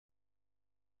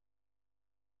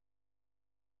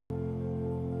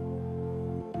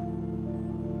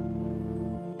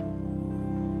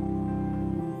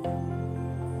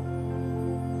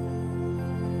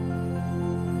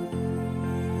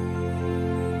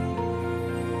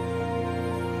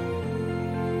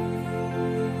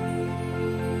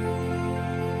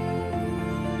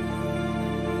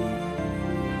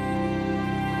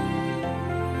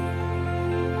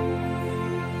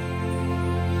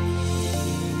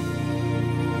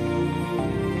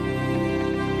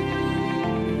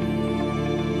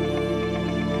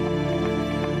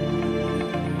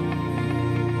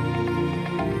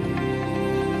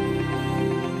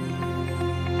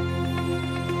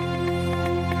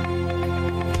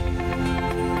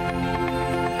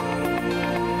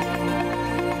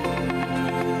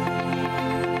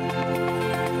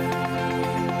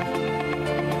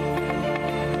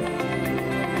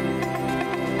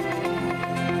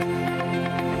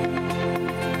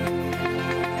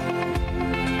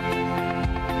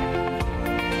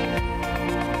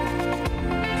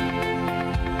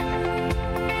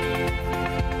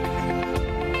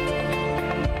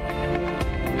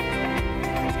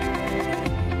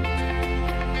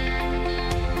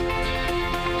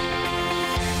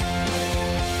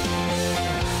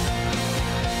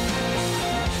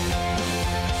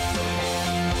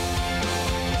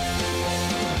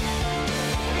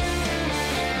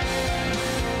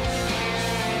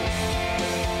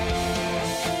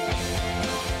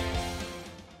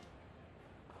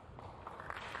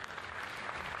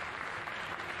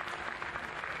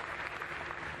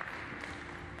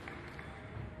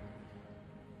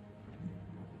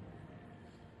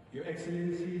Your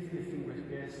Excellencies, distinguished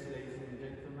guests, ladies and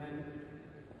gentlemen,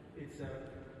 it's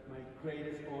my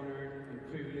greatest honor and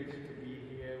privilege to be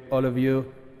here with all of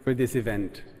you for this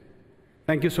event.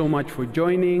 Thank you so much for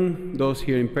joining, those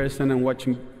here in person and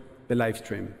watching the live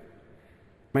stream.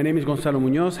 My name is Gonzalo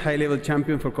Muñoz, high-level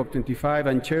champion for COP25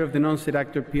 and chair of the non-state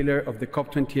actor pillar of the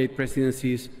COP28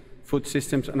 Presidency's Food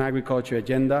Systems and Agriculture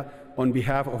Agenda on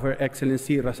behalf of Her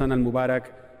Excellency Razan Al-Mubarak,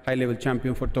 high-level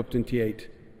champion for COP28.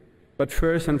 But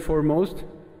first and foremost,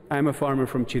 I am a farmer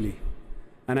from Chile,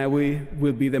 and I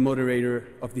will be the moderator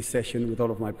of this session with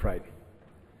all of my pride.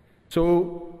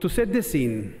 So, to set the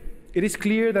scene, it is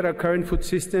clear that our current food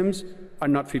systems are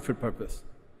not fit for purpose,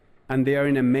 and they are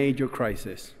in a major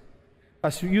crisis.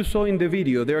 As you saw in the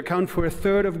video, they account for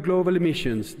 1/3 of global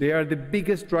emissions. They are the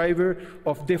biggest driver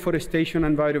of deforestation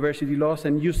and biodiversity loss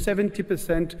and use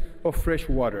 70% of fresh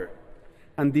water.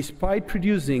 And despite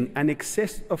producing an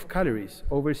excess of calories,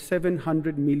 over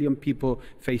 700 million people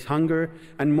face hunger,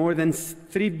 and more than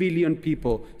 3 billion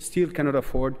people still cannot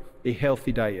afford a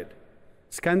healthy diet.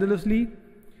 Scandalously,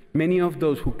 many of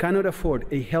those who cannot afford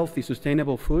a healthy,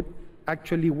 sustainable food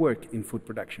actually work in food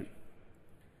production.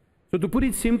 So to put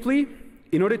it simply,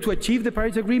 in order to achieve the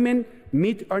Paris Agreement,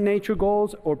 meet our nature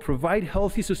goals, or provide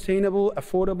healthy, sustainable,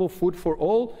 affordable food for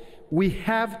all, we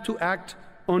have to act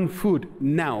on food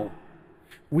now.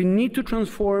 We need to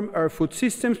transform our food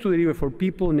systems to deliver for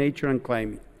people, nature, and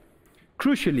climate.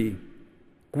 Crucially,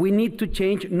 we need to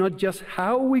change not just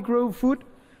how we grow food,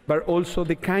 but also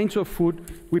the kinds of food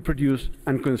we produce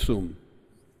and consume.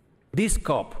 This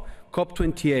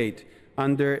COP28,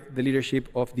 under the leadership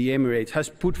of the Emirates, has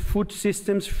put food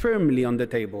systems firmly on the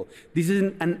table. This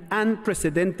is an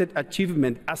unprecedented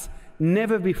achievement as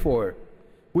never before.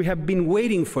 We have been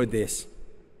waiting for this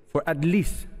for at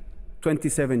least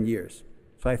 27 years.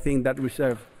 So I think that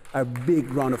deserves a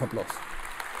big round of applause.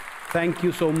 Thank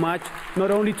you so much, not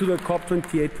only to the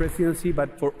COP28 presidency,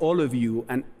 but for all of you,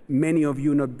 and many of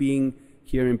you not being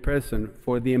here in person,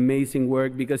 for the amazing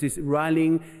work, because it's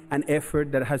rallying an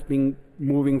effort that has been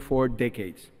moving for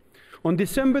decades. On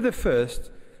December the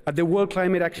 1st, at the World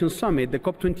Climate Action Summit, the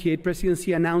COP28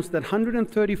 presidency announced that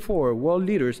 134 world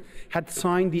leaders had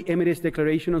signed the Emirates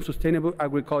Declaration on Sustainable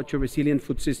Agriculture, Resilient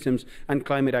Food Systems and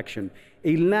Climate Action,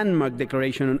 a landmark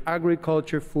declaration on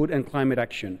agriculture, food and climate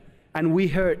action. And we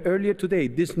heard earlier today,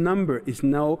 this number is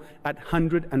now at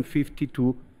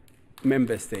 152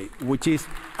 member states, which is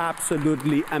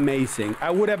absolutely amazing.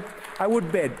 I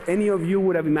would bet any of you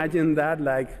would have imagined that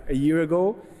like a year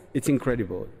ago. It's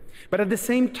incredible. But at the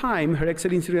same time, Her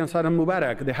Excellency Razan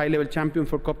Al-Mubarak, the high-level champion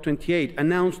for COP28,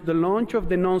 announced the launch of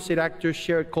the non-state actors'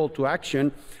 shared call to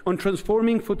action on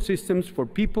transforming food systems for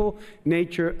people,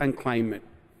 nature, and climate.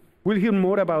 We'll hear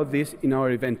more about this in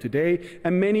our event today,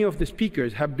 and many of the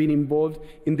speakers have been involved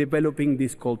in developing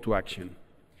this call to action.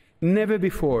 Never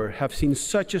before have seen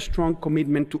such a strong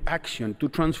commitment to action to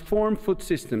transform food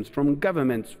systems from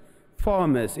governments,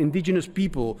 farmers, indigenous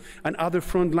people, and other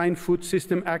frontline food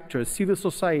system actors, civil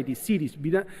society, cities,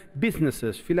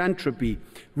 businesses, philanthropy,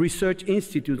 research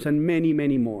institutes, and many,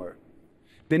 many more.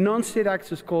 The non-state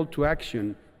actors' call to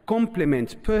action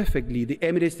complements perfectly the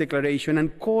Emirates Declaration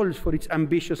and calls for its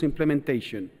ambitious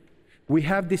implementation. We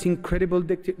have this incredible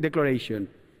declaration.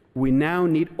 We now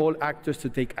need all actors to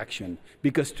take action,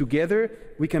 because together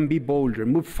we can be bolder,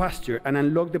 move faster, and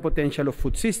unlock the potential of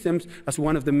food systems as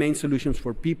one of the main solutions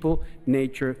for people,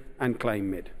 nature, and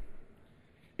climate.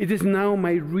 It is now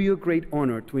my real great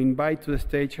honor to invite to the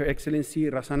stage Her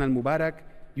Excellency Razan Al-Mubarak,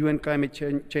 UN Climate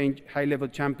Change High-Level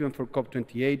Champion for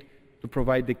COP28, to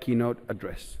provide the keynote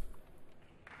address.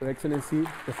 Her Excellency,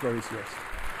 the floor is yours.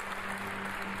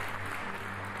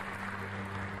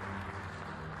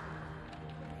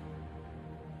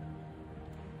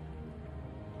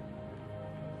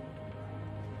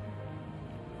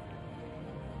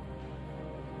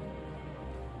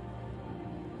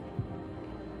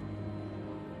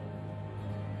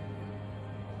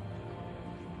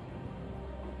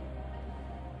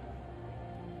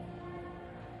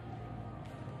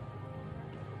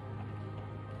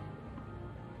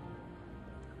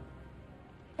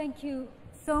 Thank you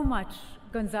so much,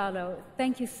 Gonzalo.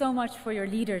 Thank you so much for your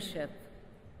leadership.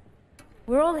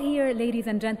 We're all here, ladies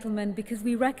and gentlemen, because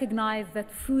we recognize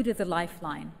that food is a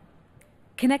lifeline,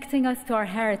 connecting us to our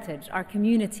heritage, our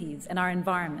communities, and our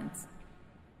environment.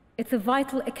 It's a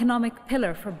vital economic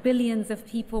pillar for billions of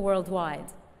people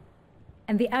worldwide.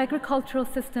 And the agricultural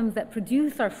systems that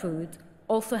produce our food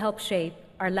also help shape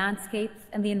our landscapes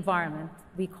and the environment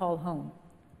we call home.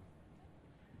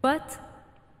 But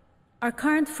our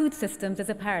current food systems is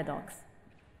a paradox.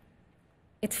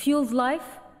 It fuels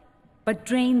life, but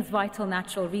drains vital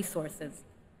natural resources.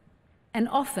 and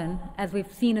often, as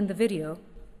we've seen in the video,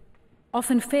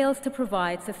 often fails to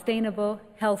provide sustainable,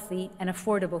 healthy, and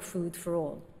affordable food for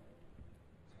all.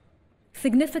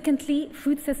 Significantly,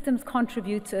 food systems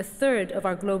contribute to 1/3 of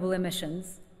our global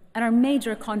emissions and are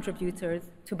major contributors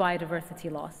to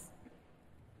biodiversity loss.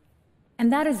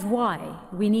 And that is why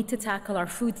we need to tackle our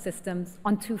food systems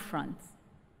on two fronts.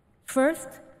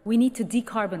 First, we need to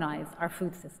decarbonize our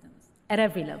food systems at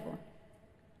every level.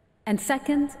 And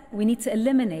second, we need to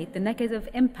eliminate the negative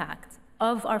impact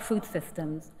of our food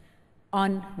systems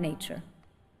on nature.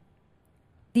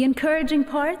 The encouraging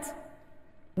part,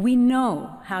 we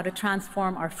know how to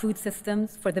transform our food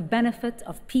systems for the benefit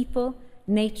of people,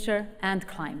 nature, and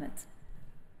climate.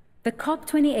 The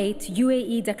COP28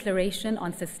 UAE Declaration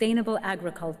on Sustainable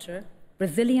Agriculture,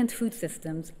 Resilient Food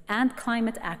Systems, and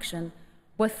Climate Action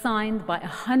was signed by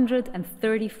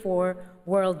 134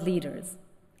 world leaders.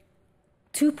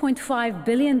 $2.5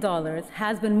 billion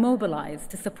has been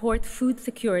mobilized to support food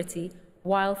security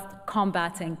whilst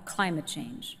combating climate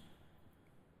change.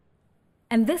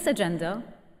 And this agenda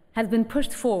has been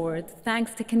pushed forward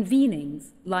thanks to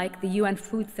convenings like the UN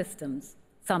Food Systems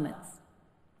Summits.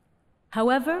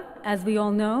 However, as we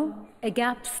all know, a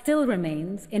gap still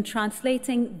remains in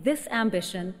translating this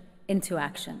ambition into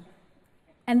action.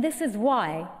 And this is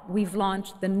why we've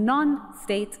launched the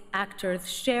non-state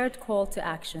actors' shared call to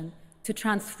action to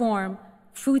transform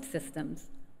food systems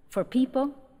for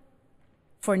people,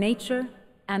 for nature,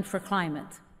 and for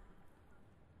climate.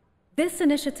 This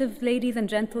initiative, ladies and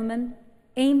gentlemen,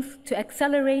 aims to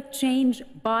accelerate change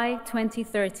by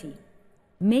 2030,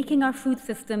 making our food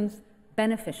systems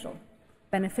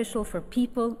beneficial for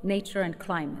people, nature, and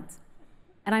climate.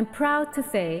 And I'm proud to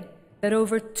say that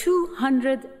over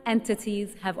 200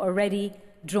 entities have already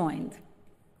joined.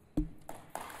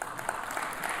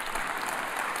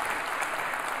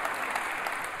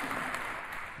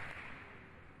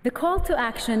 The call to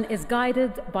action is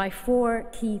guided by 4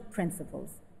 key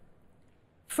principles.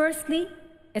 Firstly,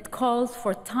 it calls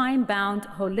for time-bound,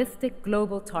 holistic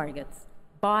global targets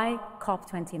by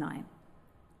COP29.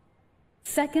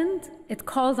 Second, it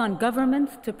calls on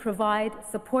governments to provide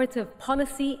supportive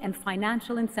policy and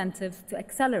financial incentives to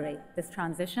accelerate this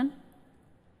transition.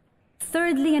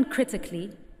 Thirdly, and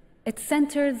critically, it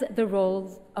centers the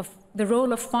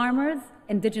role of farmers,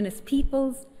 indigenous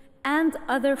peoples, and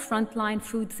other frontline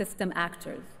food system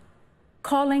actors,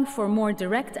 calling for more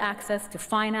direct access to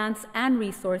finance and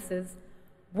resources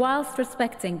whilst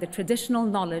respecting the traditional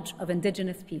knowledge of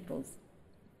indigenous peoples.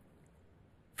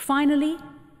 Finally,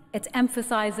 it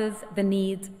emphasizes the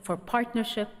need for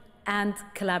partnership and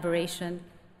collaboration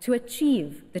to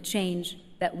achieve the change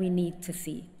that we need to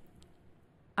see.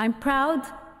 I'm proud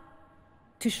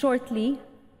to shortly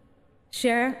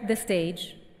share the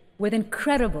stage with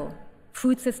incredible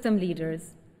food system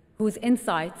leaders whose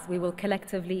insights we will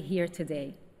collectively hear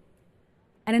today.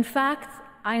 And in fact,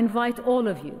 I invite all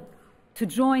of you to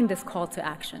join this call to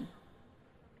action,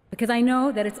 because I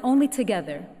know that it's only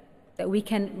together that we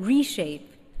can reshape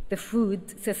the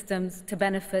food systems to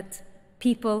benefit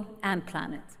people and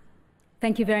planet.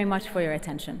 Thank you very much for your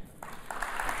attention.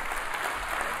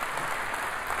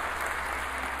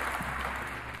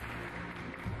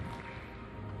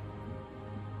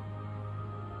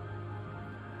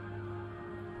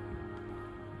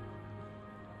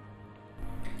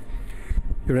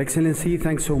 Your Excellency,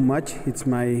 thanks so much. It's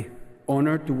my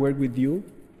honor to work with you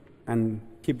and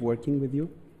keep working with you.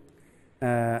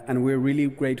 And we're really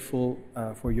grateful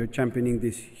for your championing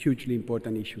this hugely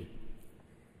important issue.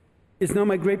 It's now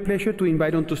my great pleasure to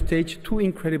invite onto stage 2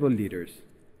 incredible leaders.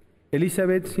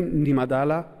 Elizabeth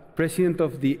Ndimadala, President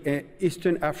of the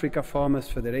Eastern Africa Farmers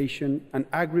Federation, an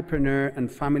agripreneur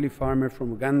and family farmer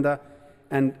from Uganda,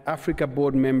 and Africa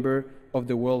board member of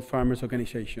the World Farmers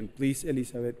Organization. Please,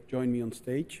 Elizabeth, join me on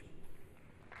stage.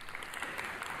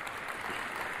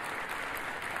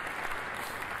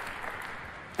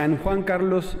 And Juan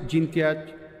Carlos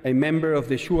Gintiach, a member of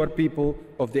the Shuar people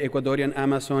of the Ecuadorian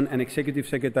Amazon and Executive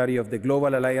Secretary of the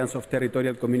Global Alliance of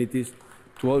Territorial Communities.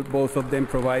 To both of them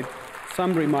provide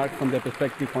some remarks from their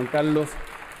perspective. Juan Carlos,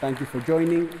 thank you for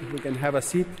joining. If we can have a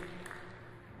seat.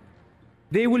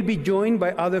 They will be joined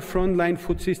by other frontline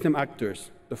food system actors,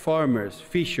 the farmers,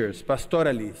 fishers,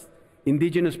 pastoralists,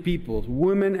 indigenous peoples,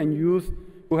 women and youth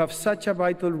who have such a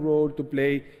vital role to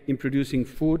play in producing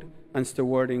food and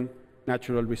stewarding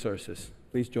natural resources.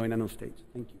 Please join us on stage.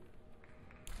 Thank you.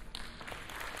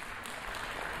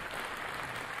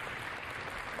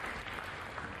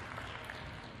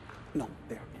 No,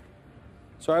 there.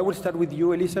 So I will start with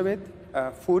you, Elizabeth.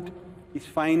 Food is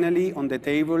finally on the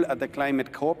table at the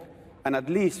Climate COP, and at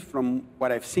least from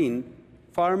what I've seen,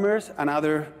 farmers and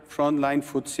other frontline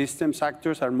food systems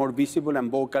actors are more visible and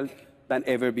vocal than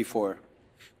ever before.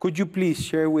 Could you please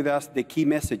share with us the key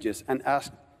messages and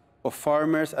ask of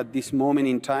farmers at this moment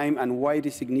in time and why it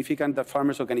is significant that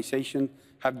farmers' organizations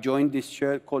have joined this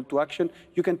shared call to action?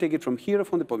 You can take it from here or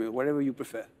from the podium, wherever you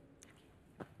prefer.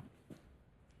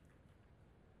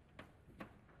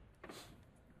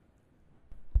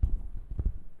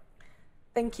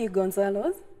 Thank you,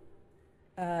 Gonzalo.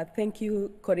 Thank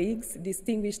you, colleagues,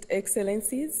 distinguished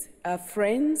excellencies,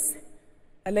 friends,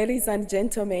 ladies and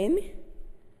gentlemen.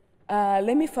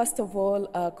 Let me first of all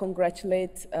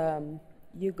congratulate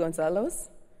you, Gonzalo,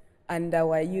 and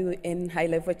our UN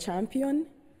high-level champion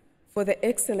for the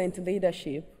excellent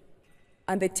leadership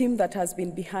and the team that has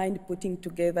been behind putting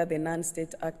together the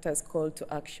non-state actors' call to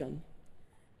action,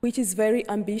 which is very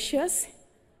ambitious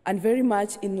and very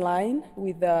much in line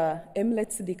with the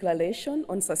MLET's declaration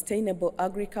on sustainable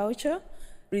agriculture,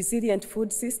 resilient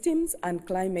food systems, and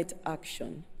climate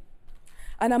action.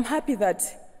 And I'm happy that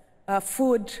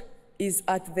food is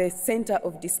at the center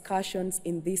of discussions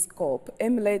in this COP.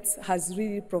 MLET has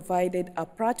really provided a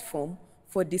platform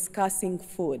for discussing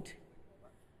food.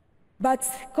 But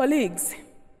colleagues,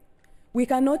 we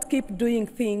cannot keep doing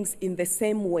things in the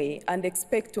same way and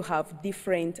expect to have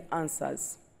different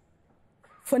answers.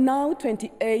 For now,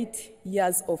 28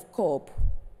 years of COP,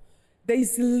 there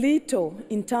is little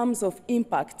in terms of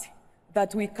impact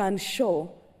that we can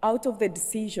show out of the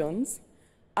decisions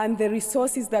and the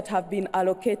resources that have been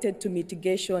allocated to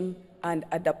mitigation and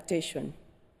adaptation.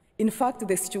 In fact,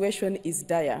 the situation is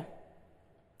dire.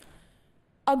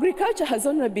 Agriculture has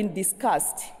only been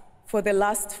discussed for the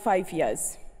last 5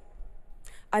 years.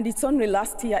 And it's only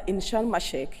last year in Sharm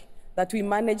el-Sheikh that we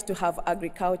managed to have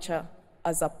agriculture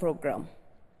as a program.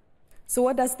 So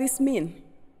what does this mean?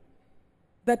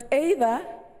 That either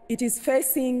it is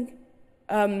facing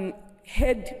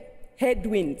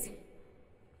headwinds,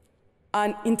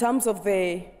 and in terms of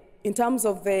the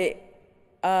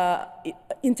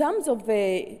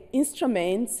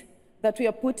instruments that we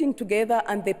are putting together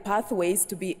and the pathways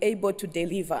to be able to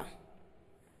deliver.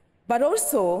 But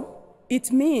also,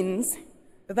 it means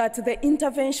that the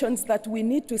interventions that we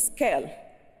need to scale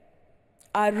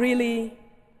are really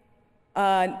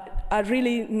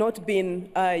not being,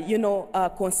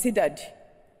 considered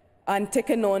and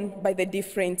taken on by the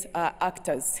different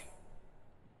actors.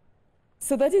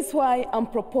 So that is why I'm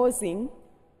proposing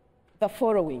the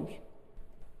following.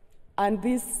 And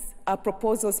these are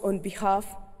proposals on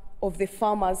behalf of the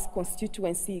farmers'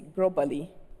 constituency globally.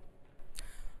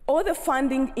 All the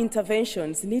funding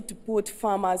interventions need to put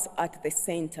farmers at the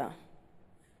center.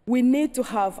 We need to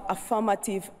have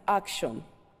affirmative action.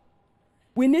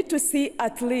 We need to see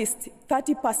at least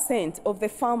 30% of the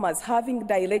farmers having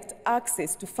direct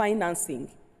access to financing.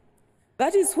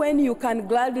 That is when you can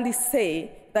gladly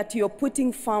say that you're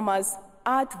putting farmers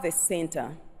at the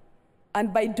center.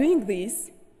 And by doing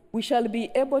this, we shall be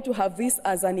able to have this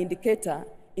as an indicator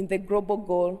in the global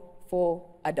goal for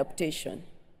adaptation.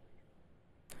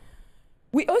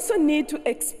 We also need to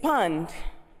expand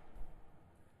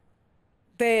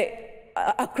the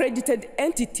accredited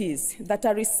entities that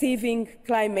are receiving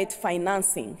climate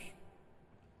financing.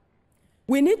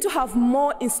 We need to have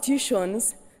more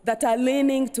institutions that are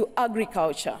leaning to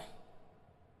agriculture.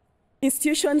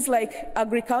 Institutions like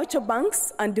agriculture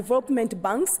banks and development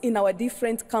banks in our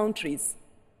different countries.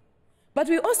 But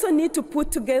we also need to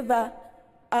put together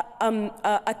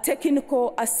a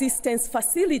technical assistance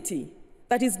facility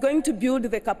that is going to build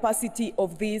the capacity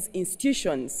of these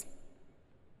institutions.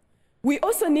 We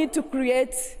also need to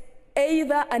create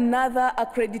either another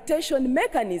accreditation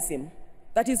mechanism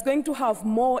that is going to have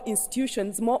more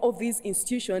institutions, more of these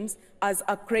institutions as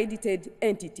accredited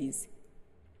entities.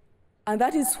 And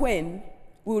that is when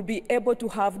we will be able to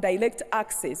have direct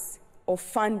access of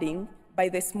funding by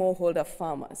the smallholder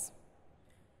farmers.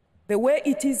 The way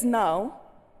it is now,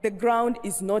 the ground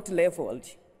is not leveled,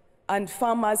 and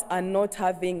farmers are not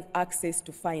having access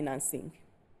to financing.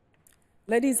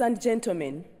 Ladies and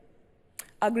gentlemen,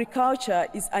 agriculture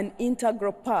is an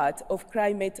integral part of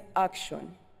climate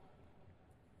action.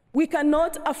 We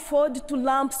cannot afford to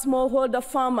lump smallholder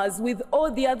farmers with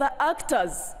all the other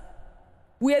actors.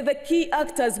 We are the key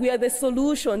actors, we are the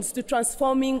solutions to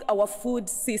transforming our food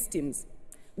systems.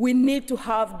 We need to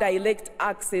have direct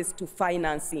access to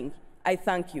financing. I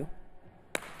thank you.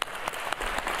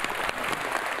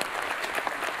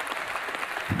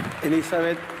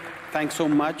 Elizabeth, thanks so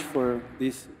much for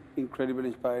these incredibly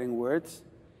inspiring words.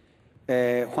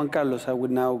 Juan Carlos, I would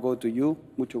now go to you.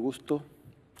 Mucho gusto.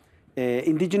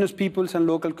 Indigenous peoples and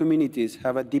local communities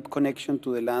have a deep connection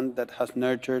to the land that has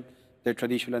nurtured their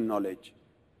traditional knowledge.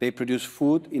 They produce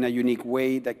food in a unique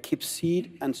way that keeps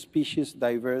seed and species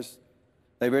diversity,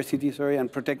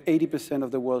 and protect 80%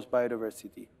 of the world's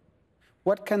biodiversity.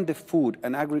 What can the food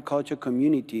and agriculture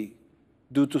community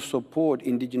do to support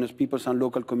indigenous peoples and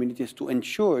local communities to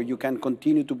ensure you can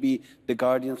continue to be the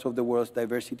guardians of the world's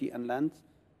diversity and lands?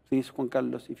 Please, Juan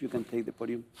Carlos, if you can take the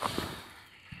podium.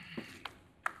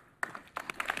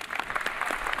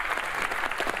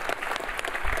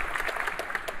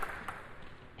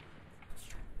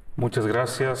 Muchas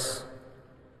gracias.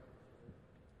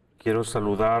 Quiero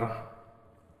saludar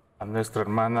a nuestra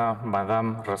hermana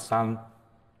Madame Razan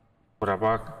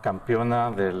Bravac,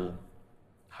 campeona del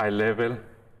High Level.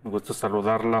 Me gusta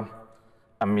saludarla.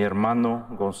 A mi hermano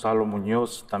Gonzalo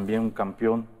Muñoz, también un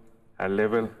campeón High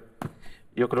Level.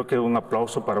 Yo creo que un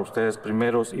aplauso para ustedes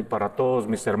primeros y para todos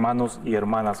mis hermanos y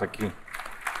hermanas aquí.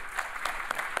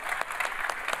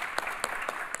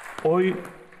 Hoy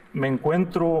me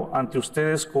encuentro ante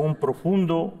ustedes con un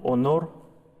profundo honor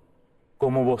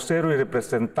como vocero y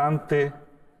representante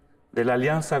de la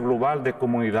Alianza Global de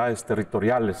Comunidades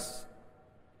Territoriales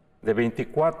de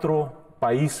 24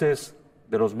 países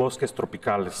de los bosques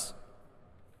tropicales,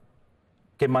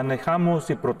 que manejamos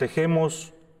y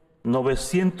protegemos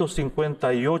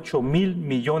 958.000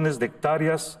 millones de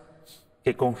hectáreas,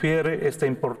 que confiere esta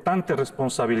importante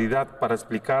responsabilidad para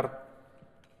explicar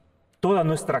toda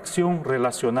nuestra acción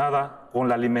relacionada con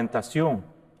la alimentación,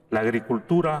 la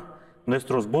agricultura,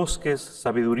 nuestros bosques,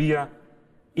 sabiduría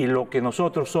y lo que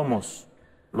nosotros somos,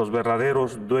 los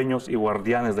verdaderos dueños y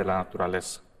guardianes de la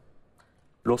naturaleza.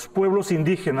 Los pueblos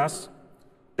indígenas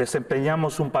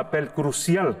desempeñamos un papel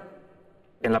crucial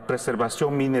en la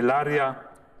preservación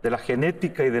milenaria de la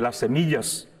genética y de las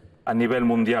semillas a nivel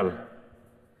mundial.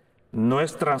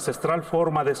 Nuestra ancestral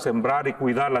forma de sembrar y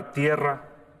cuidar la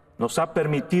tierra nos ha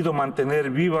permitido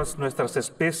mantener vivas nuestras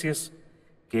especies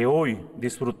que hoy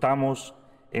disfrutamos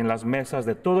en las mesas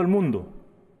de todo el mundo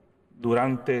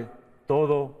durante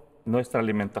toda nuestra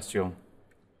alimentación.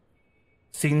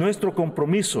 Sin nuestro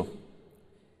compromiso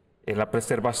en la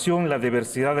preservación y la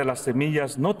diversidad de las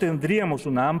semillas, no tendríamos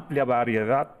una amplia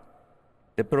variedad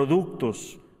de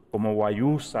productos como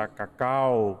guayusa,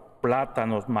 cacao,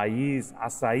 plátanos, maíz,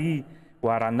 azaí,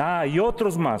 guaraná y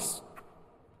otros más.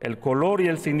 El color y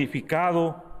el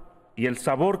significado y el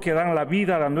sabor que dan la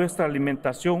vida a nuestra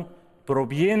alimentación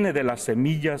proviene de las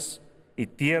semillas y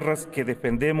tierras que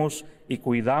defendemos y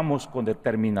cuidamos con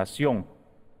determinación.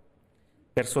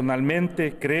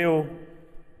 Personalmente creo,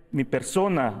 mi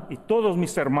persona y todos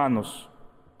mis hermanos,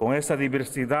 con esa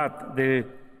diversidad de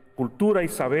cultura y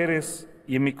saberes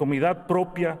y en mi comunidad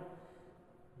propia,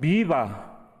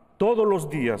 viva todos los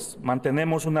días,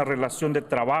 mantenemos una relación de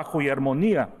trabajo y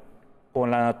armonía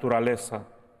con la naturaleza,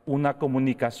 una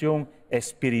comunicación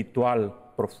espiritual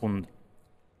profunda.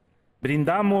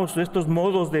 Brindamos estos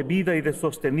modos de vida y de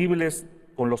sostenibles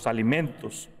con los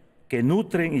alimentos que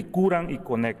nutren y curan y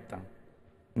conectan.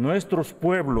 Nuestros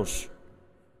pueblos,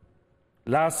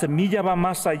 la semilla va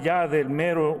más allá del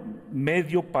mero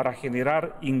medio para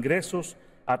generar ingresos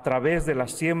a través de la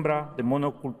siembra de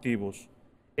monocultivos.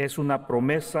 Es una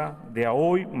promesa de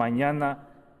hoy, mañana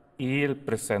y el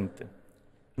presente.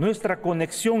 Nuestra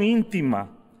conexión íntima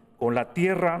con la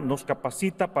tierra nos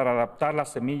capacita para adaptar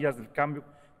las semillas del cambio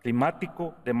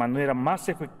climático de manera más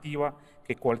efectiva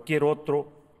que cualquier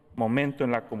otro momento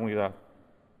en la comunidad.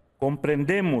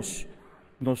 Comprendemos,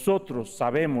 nosotros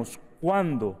sabemos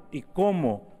cuándo y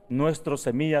cómo nuestras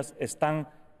semillas están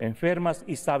enfermas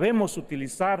y sabemos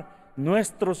utilizar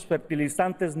nuestros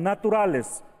fertilizantes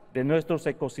naturales de nuestros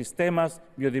ecosistemas,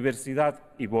 biodiversidad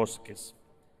y bosques.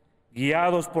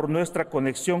 Guiados por nuestra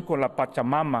conexión con la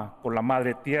Pachamama, con la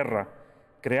Madre Tierra,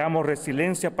 creamos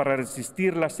resiliencia para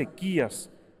resistir las sequías,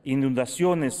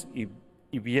 inundaciones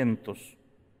y vientos.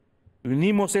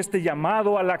 Unimos este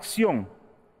llamado a la acción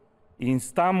e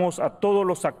instamos a todos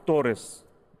los actores,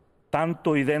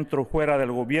 tanto y dentro o fuera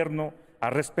del gobierno, a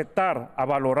respetar, a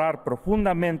valorar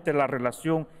profundamente la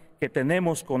relación que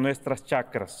tenemos con nuestras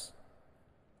chacras.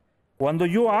 Cuando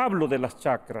yo hablo de las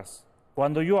chacras,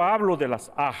 cuando yo hablo de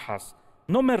las ajas,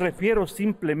 no me refiero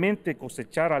simplemente a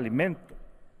cosechar alimento.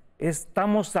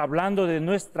 Estamos hablando de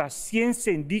nuestra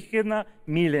ciencia indígena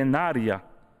milenaria.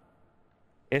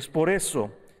 Es por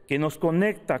eso que nos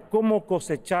conecta cómo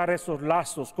cosechar esos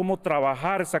lazos, cómo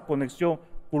trabajar esa conexión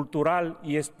cultural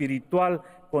y espiritual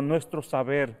con nuestro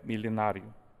saber milenario.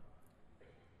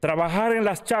 Trabajar en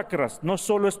las chacras no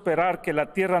solo esperar que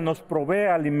la tierra nos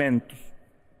provea alimentos,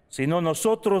 sino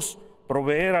nosotros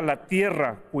proveer a la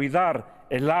tierra, cuidar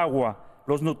el agua,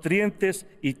 los nutrientes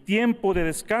y tiempo de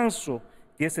descanso,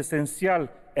 que es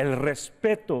esencial, el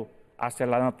respeto hacia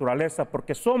la naturaleza,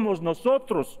 porque somos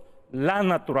nosotros la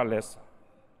naturaleza.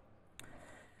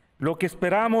 Lo que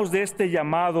esperamos de este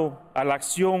llamado a la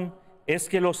acción es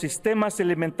que los sistemas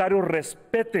alimentarios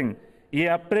respeten y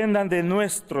aprendan de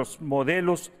nuestros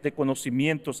modelos de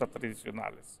conocimientos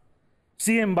tradicionales.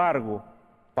 Sin embargo,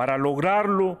 para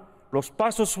lograrlo, los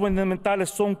pasos fundamentales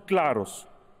son claros: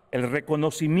 el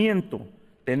reconocimiento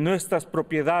de nuestra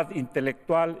propiedad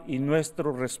intelectual y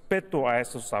nuestro respeto a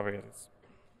esos saberes.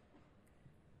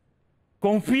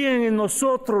 Confíen en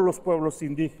nosotros, los pueblos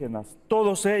indígenas,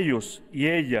 todos ellos y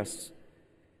ellas.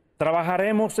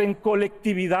 Trabajaremos en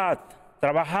colectividad,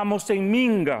 trabajamos en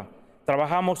minga,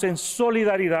 trabajamos en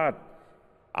solidaridad,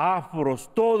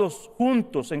 afros, todos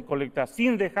juntos en colectividad,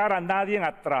 sin dejar a nadie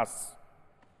atrás.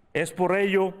 Es por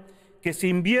ello que se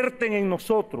invierten en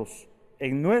nosotros,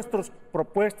 en nuestras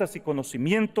propuestas y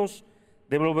conocimientos,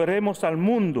 devolveremos al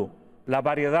mundo la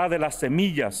variedad de las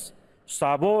semillas,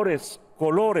 sabores,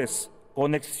 colores,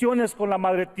 conexiones con la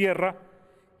Madre Tierra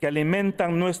que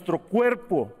alimentan nuestro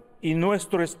cuerpo y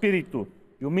nuestro espíritu.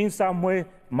 Yumin Samwe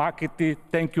Makiti,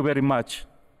 thank you very much.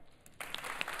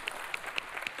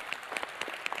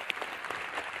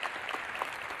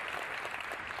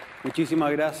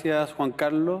 Muchísimas gracias, Juan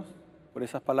Carlos, por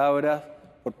esas palabras,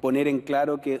 por poner en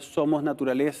claro que somos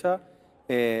naturaleza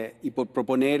y por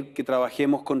proponer que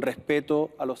trabajemos con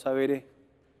respeto a los saberes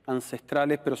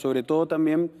ancestrales, pero sobre todo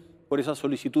también por esa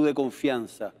solicitud de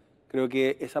confianza. Creo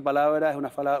que esa palabra es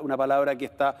una palabra que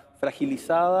está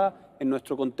fragilizada en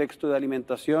nuestro contexto de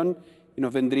alimentación y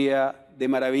nos vendría de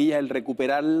maravilla el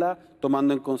recuperarla,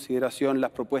 tomando en consideración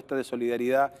las propuestas de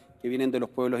solidaridad que vienen de los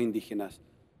pueblos indígenas.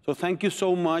 So thank you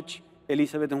so much,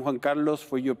 Elizabeth and Juan Carlos,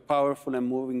 for your powerful and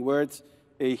moving words.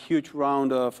 A huge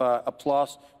round of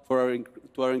applause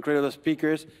to our incredible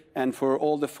speakers and for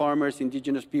all the farmers,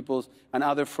 indigenous peoples, and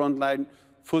other frontline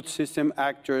food system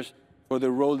actors for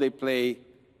the role they play.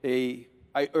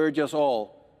 I urge us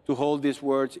all to hold these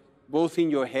words both in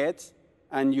your heads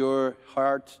and your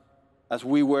hearts as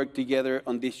we work together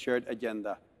on this shared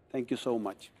agenda. Thank you so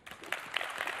much.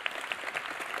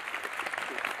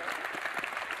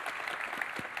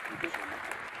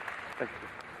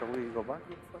 Shall we go back?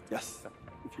 Yes.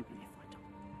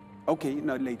 Okay,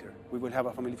 no, later. We will have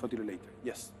a family photo later.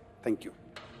 Yes, thank you.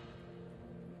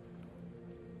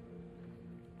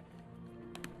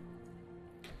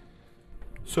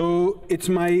 So it's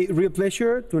my real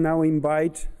pleasure to now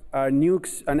invite our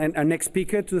next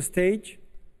speaker to the stage.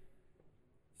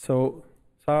 So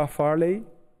Sarah Farley,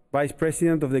 Vice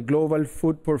President of the Global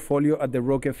Food Portfolio at the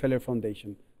Rockefeller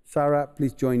Foundation. Sarah,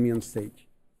 please join me on stage.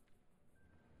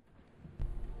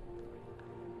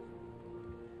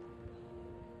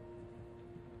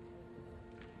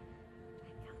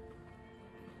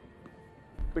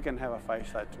 We can have a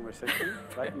fireside conversation,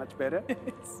 right? Much better.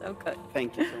 So good.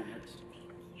 Thank you so much.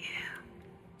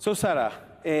 So, Sarah,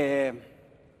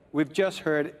 we've just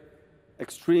heard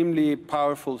extremely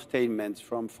powerful statements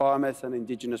from farmers and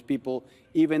indigenous people,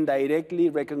 even directly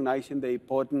recognizing the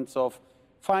importance of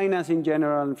finance in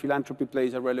general, and philanthropy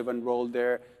plays a relevant role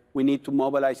there. We need to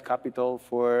mobilize capital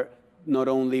for not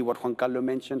only what Juan Carlos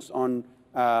mentions on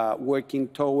working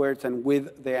towards and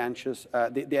with the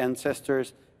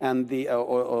ancestors and the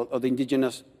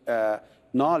indigenous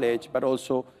knowledge, but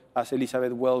also, as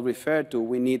Elizabeth well referred to,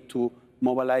 we need to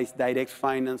mobilize direct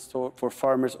finance for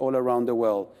farmers all around the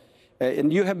world.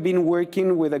 And you have been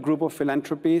working with a group of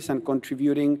philanthropies and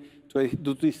contributing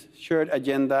to this shared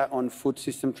agenda on food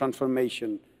system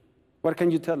transformation. What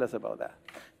can you tell us about that?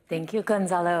 Thank you,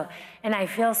 Gonzalo. And I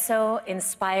feel so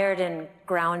inspired and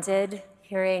grounded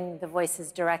hearing the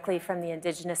voices directly from the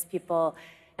indigenous people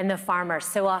and the farmers.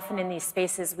 So often in these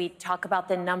spaces, we talk about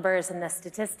the numbers and the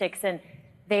statistics, and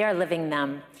they are living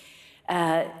them.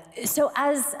 So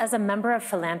as a member of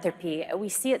philanthropy, we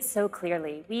see it so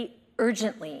clearly. We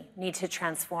urgently need to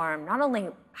transform not only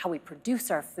how we produce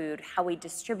our food, how we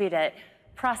distribute it,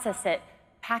 process it,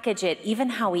 package it, even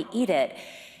how we eat it.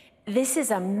 This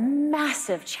is a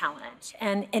massive challenge,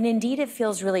 and indeed it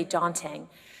feels really daunting.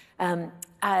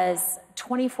 As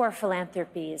 24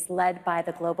 philanthropies led by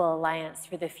the Global Alliance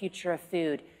for the Future of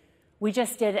Food, we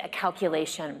just did a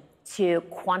calculation to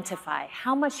quantify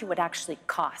how much it would actually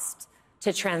cost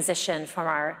to transition from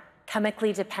our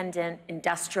chemically dependent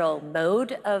industrial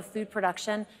mode of food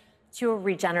production to a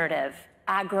regenerative,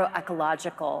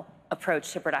 agroecological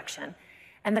approach to production.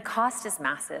 And the cost is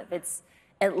massive. It's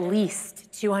at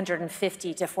least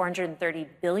 $250 to $430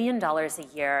 billion a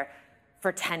year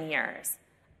for 10 years.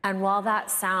 And while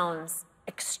that sounds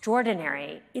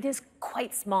extraordinary, it is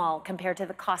quite small compared to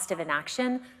the cost of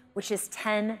inaction, which is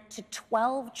 $10 to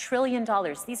 $12 trillion.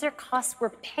 These are costs we're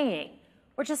paying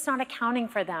We're just not accounting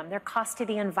for them. Their cost to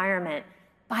the environment,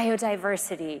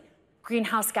 biodiversity,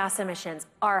 greenhouse gas emissions,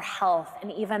 our health,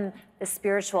 and even the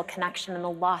spiritual connection and the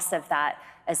loss of that,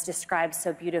 as described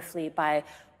so beautifully by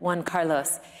Juan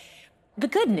Carlos. The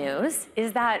good news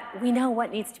is that we know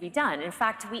what needs to be done. In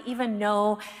fact, we even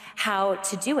know how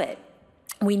to do it.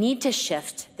 We need to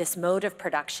shift this mode of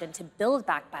production to build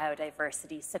back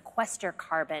biodiversity, sequester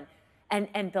carbon,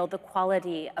 and build the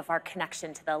quality of our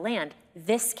connection to the land.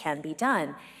 This can be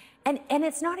done. And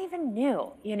it's not even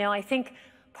new. You know, I think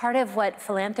part of what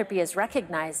philanthropy is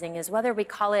recognizing is whether we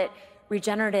call it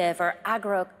regenerative or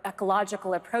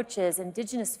agroecological approaches,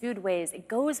 indigenous foodways, it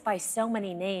goes by so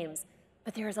many names,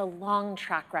 but there is a long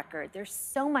track record. There's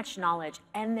so much knowledge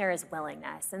and there is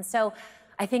willingness. And so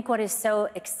I think what is so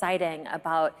exciting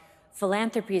about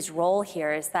philanthropy's role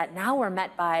here is that now we're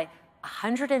met by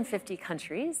 150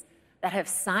 countries that have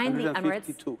signed the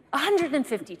Emirates,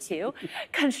 152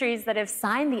 countries that have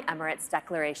signed the Emirates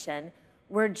Declaration.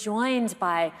 We're joined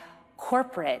by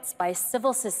corporates, by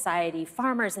civil society,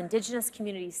 farmers, indigenous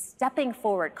communities stepping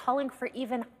forward, calling for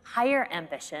even higher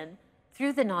ambition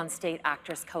through the Non-State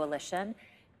Actors Coalition.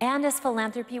 And as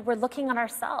philanthropy, we're looking at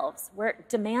ourselves. We're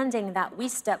demanding that we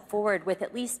step forward with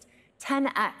at least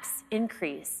 10x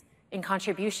increase in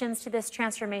contributions to this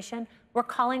transformation. We're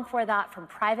calling for that from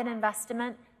private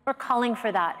investment. We're calling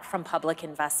for that from public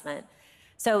investment.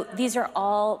 So these are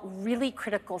all really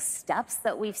critical steps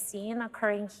that we've seen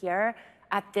occurring here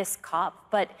at this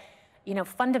COP. But you know,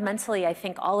 fundamentally, I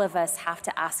think all of us have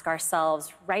to ask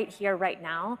ourselves right here, right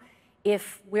now,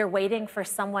 if we're waiting for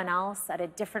someone else at a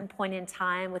different point in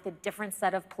time with a different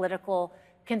set of political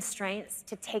constraints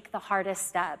to take the hardest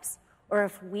steps, or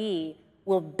if we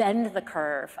will bend the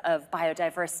curve of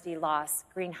biodiversity loss,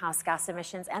 greenhouse gas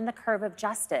emissions, and the curve of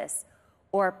justice,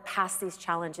 or pass these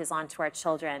challenges on to our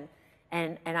children.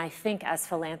 And I think as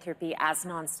philanthropy, as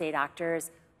non-state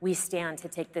actors, we stand to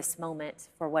take this moment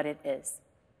for what it is.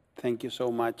 Thank you so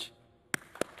much.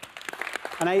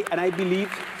 And I believe,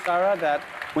 Sarah, that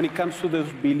when it comes to those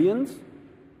billions,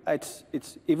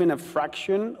 it's even a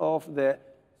fraction of the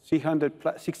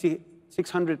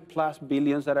 600 plus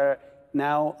billions that are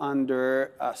now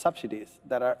under subsidies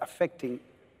that are affecting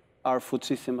our food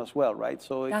system as well, right?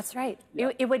 So that's right. Yeah.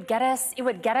 It would get us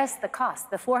the cost,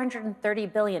 the 430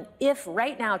 billion, if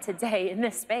right now, today, in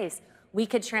this space, we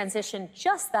could transition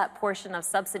just that portion of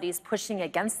subsidies pushing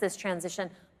against this transition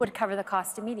would cover the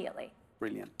cost immediately.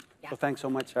 Brilliant. Yeah. So thanks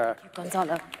so much, Sarah. Thank you,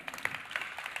 Gonzalo.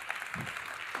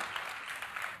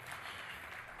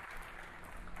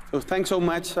 So thanks so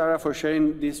much, Sarah, for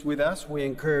sharing this with us. We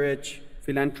encourage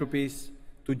philanthropists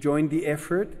to join the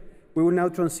effort. We will now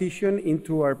transition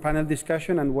into our panel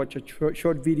discussion and watch a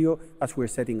short video as we're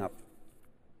setting up.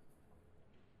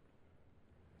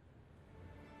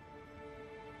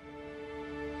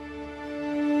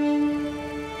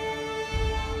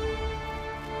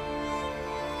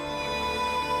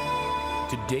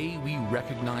 Today, we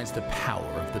recognize the power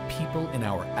of the people in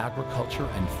our agriculture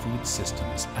and food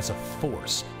systems as a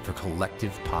force for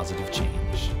collective positive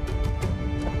change.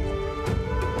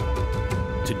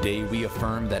 Today, we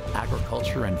affirm that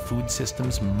agriculture and food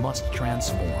systems must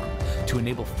transform to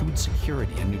enable food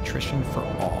security and nutrition for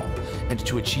all, and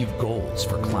to achieve goals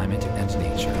for climate and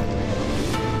nature.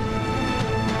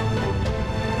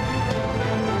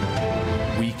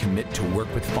 We commit to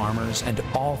work with farmers and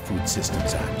all food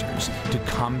systems actors to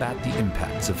combat the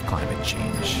impacts of climate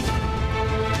change.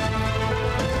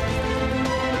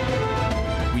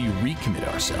 We recommit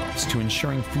ourselves to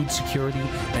ensuring food security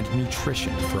and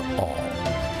nutrition for all,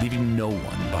 leaving no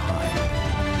one behind.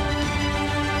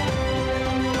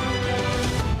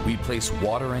 We place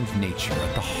water and nature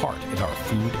at the heart of our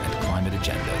food and climate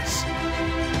agendas.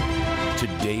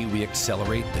 Today, we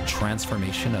accelerate the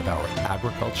transformation of our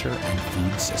agriculture and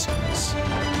food systems.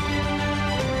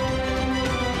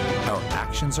 Our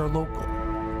actions are local,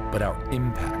 but our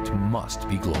impact must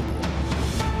be global.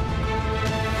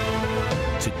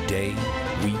 Today,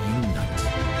 we unite.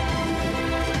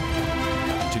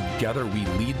 Together, we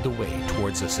lead the way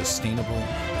towards a sustainable,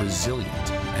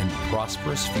 resilient, and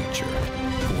prosperous future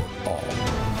for all.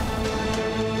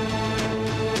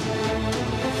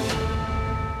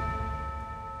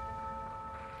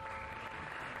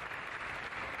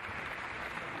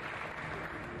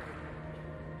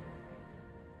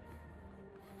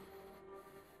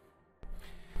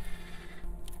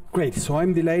 Great, so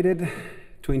I'm delighted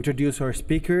to introduce our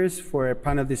speakers for a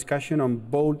panel discussion on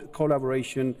bold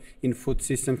collaboration in food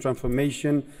system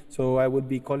transformation. So I would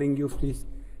be calling you, please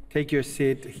take your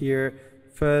seat here.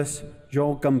 First,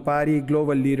 João Campari,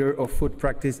 Global Leader of Food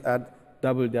Practice at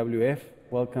WWF.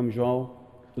 Welcome, João.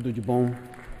 Tudo de bom?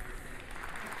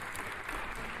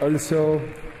 Also,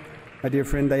 my dear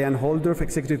friend Diane Holdorf,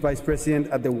 Executive Vice President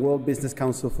at the World Business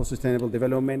Council for Sustainable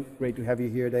Development. Great to have you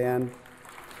here, Diane.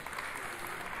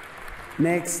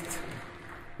 Next,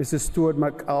 Mr. Stuart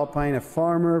McAlpine, a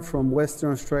farmer from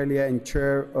Western Australia and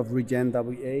chair of Regen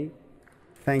WA.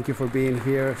 Thank you for being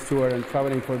here, Stuart, and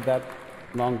traveling for that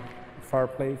long, far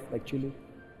place like Chile.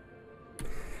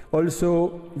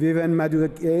 Also, Vivian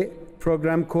Madueke,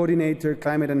 Program Coordinator,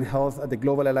 Climate and Health at the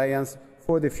Global Alliance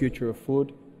for the Future of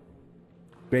Food.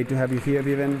 Great to have you here,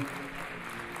 Vivian.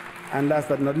 And last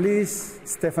but not least,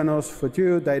 Stefanos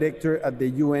Fotiou, Director at the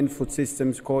UN Food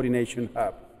Systems Coordination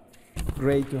Hub.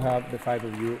 Great to have the five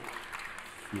of you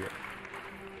here.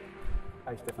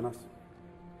 Hi, Stefanos.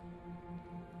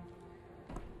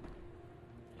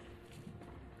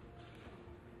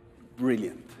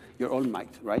 Brilliant. You're all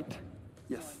mic'd, right?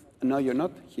 Yes. No, you're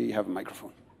not. Here you have a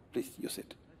microphone. Please use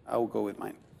it. I'll go with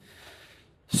mine.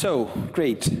 So,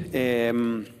 great.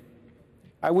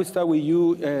 I will start with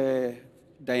you,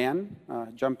 Diane,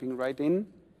 jumping right in.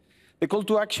 The call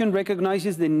to action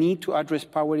recognizes the need to address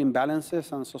power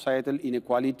imbalances and societal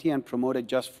inequality and promote a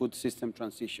just food system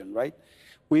transition, right?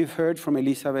 We've heard from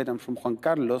Elizabeth and from Juan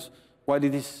Carlos why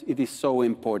it is so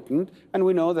important, and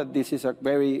we know that this is a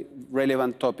very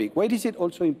relevant topic. Why is it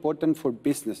also important for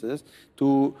businesses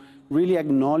to really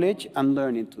acknowledge and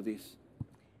learn into this?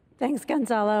 Thanks,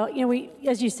 Gonzalo. You know,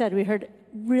 as you said, we heard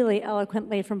really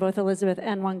eloquently from both Elizabeth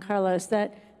and Juan Carlos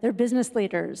that they're business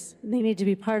leaders. And they need to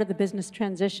be part of the business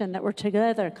transition that we're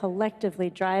together collectively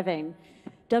driving.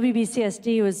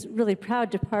 WBCSD was really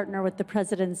proud to partner with the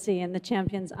presidency and the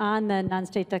champions on the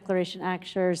non-state declaration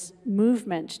actors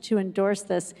movement to endorse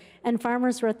this. And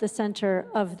farmers were at the center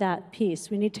of that piece.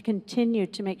 We need to continue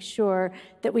to make sure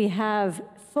that we have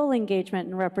full engagement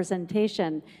and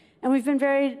representation. And we've been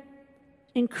very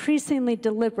increasingly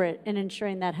deliberate in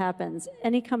ensuring that happens.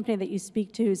 Any company that you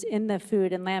speak to who's in the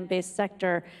food and land-based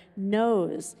sector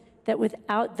knows that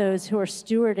without those who are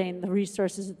stewarding the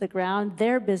resources of the ground,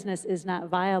 their business is not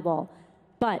viable.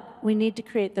 But we need to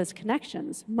create those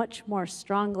connections much more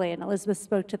strongly, and Elizabeth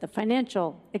spoke to the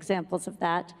financial examples of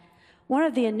that. One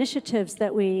of the initiatives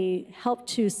that we helped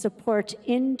to support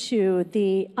into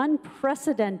the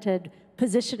unprecedented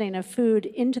positioning of food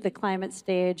into the climate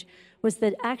stage was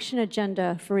the Action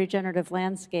Agenda for Regenerative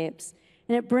Landscapes.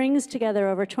 And it brings together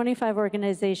over 25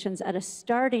 organizations at a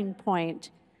starting point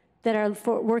that are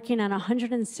working on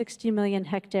 160 million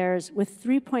hectares with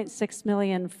 3.6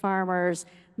 million farmers,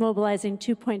 mobilizing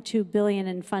 2.2 billion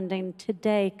in funding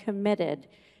today committed.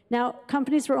 Now,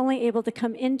 companies were only able to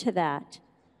come into that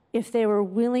if they were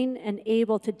willing and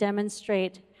able to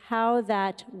demonstrate how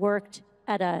that worked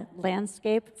at a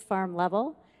landscape farm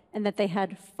level, and that they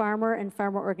had farmer and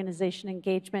farmer organization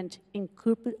engagement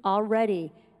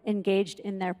already engaged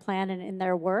in their plan and in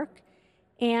their work,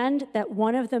 and that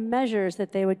one of the measures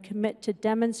that they would commit to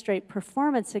demonstrate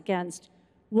performance against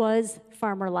was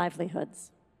farmer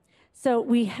livelihoods. So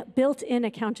we built in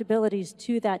accountabilities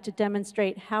to that to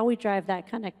demonstrate how we drive that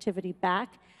connectivity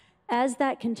back. As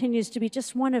that continues to be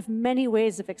just one of many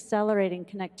ways of accelerating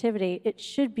connectivity, it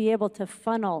should be able to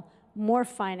funnel more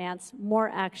finance, more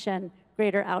action,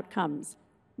 greater outcomes.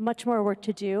 Much more work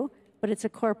to do, but it's a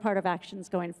core part of actions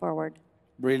going forward.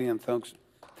 Brilliant, thanks.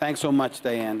 Thanks so much,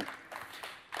 Diane.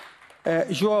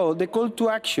 Joao, the call to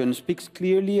action speaks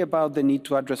clearly about the need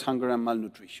to address hunger and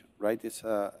malnutrition, right? It's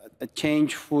a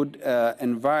changed food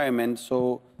environment,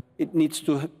 so it needs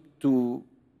to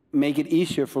make it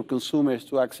easier for consumers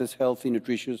to access healthy,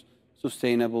 nutritious,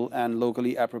 sustainable, and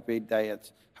locally appropriate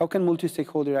diets. How can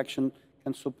multi-stakeholder action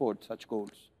can support such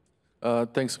goals?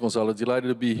 Thanks, Gonzalo. Delighted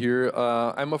to be here.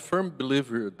 I'm a firm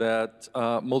believer that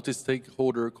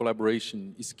multi-stakeholder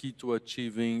collaboration is key to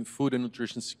achieving food and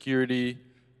nutrition security,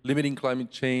 limiting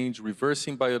climate change,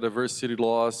 reversing biodiversity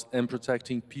loss, and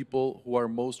protecting people who are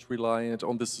most reliant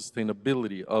on the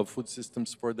sustainability of food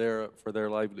systems for their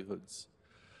livelihoods.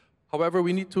 However,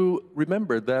 we need to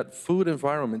remember that food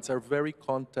environments are very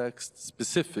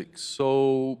context-specific.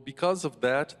 So because of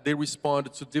that, they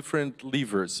respond to different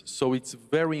levers. So it's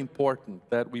very important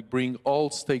that we bring all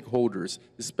stakeholders,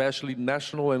 especially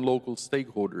national and local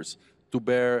stakeholders, to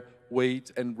bear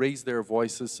weight and raise their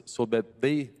voices so that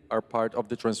they are part of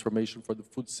the transformation for the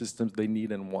food systems they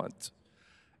need and want.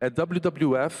 At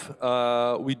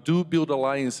WWF, we do build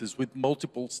alliances with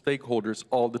multiple stakeholders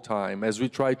all the time as we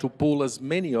try to pull as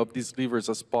many of these levers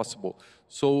as possible.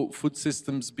 So food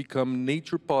systems become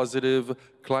nature positive,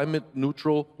 climate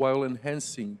neutral, while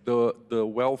enhancing the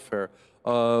welfare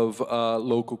of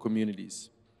local communities.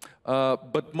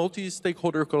 But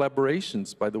multi-stakeholder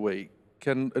collaborations, by the way,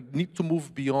 need to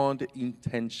move beyond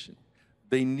intention.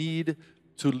 They need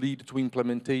to lead to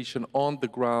implementation on the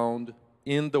ground,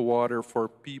 in the water, for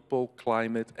people,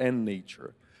 climate, and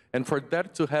nature. And for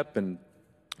that to happen,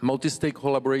 multi-stake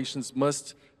collaborations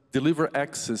must deliver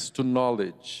access to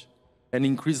knowledge and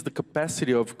increase the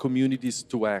capacity of communities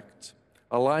to act.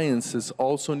 Alliances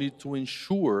also need to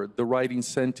ensure the right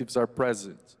incentives are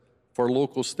present for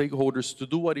local stakeholders to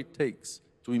do what it takes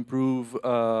to improve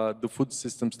the food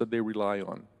systems that they rely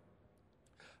on.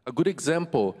 A good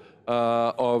example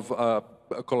of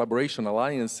collaboration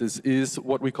alliances is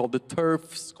what we call the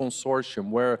TURFs Consortium,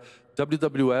 where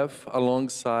WWF,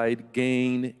 alongside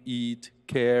GAIN, EAT,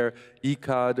 CARE,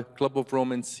 ECOD, Club of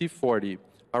Rome, and C40,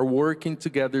 are working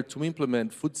together to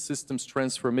implement food systems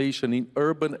transformation in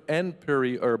urban and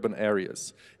peri-urban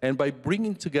areas. And by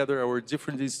bringing together our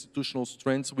different institutional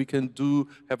strengths, we can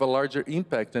have a larger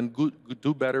impact and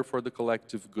do better for the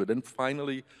collective good. And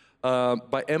finally,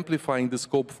 by amplifying the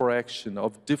scope for action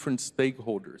of different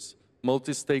stakeholders,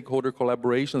 multi-stakeholder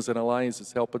collaborations and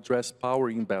alliances help address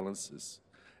power imbalances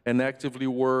and actively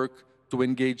work to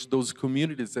engage those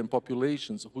communities and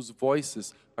populations whose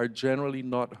voices are generally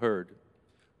not heard.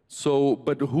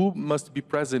 But who must be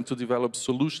present to develop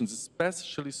solutions,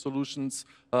 especially solutions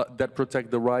that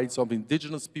protect the rights of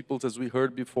indigenous peoples, as we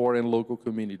heard before, and local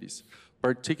communities.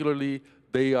 Particularly,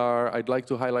 I'd like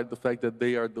to highlight the fact that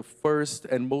they are the first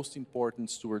and most important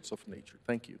stewards of nature.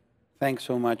 Thank you. Thanks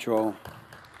so much, Joel.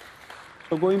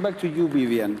 So going back to you,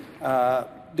 Vivian,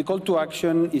 the call to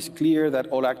action is clear that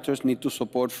all actors need to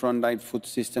support frontline food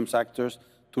systems actors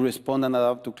to respond and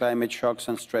adapt to climate shocks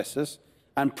and stresses,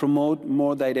 and promote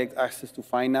more direct access to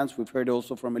finance. We've heard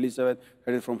also from Elizabeth,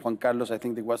 heard it from Juan Carlos. I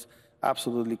think it was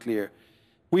absolutely clear.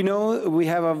 We know we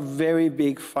have a very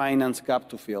big finance gap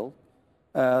to fill.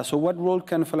 So what role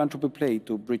can philanthropy play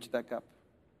to bridge that gap?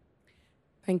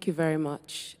 Thank you very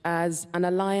much. As an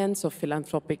alliance of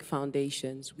philanthropic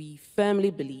foundations, we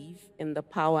firmly believe in the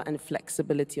power and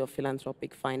flexibility of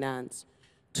philanthropic finance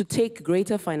to take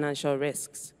greater financial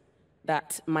risks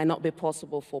that might not be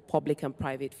possible for public and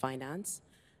private finance.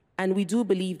 And we do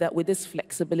believe that with this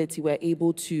flexibility, we're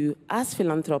able to, as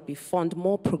philanthropy, fund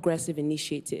more progressive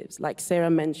initiatives, like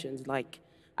Sarah mentioned, like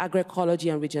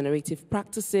agroecology and regenerative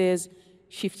practices,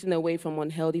 shifting away from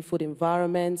unhealthy food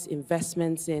environments,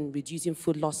 investments in reducing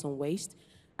food loss and waste,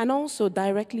 and also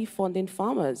directly funding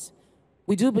farmers.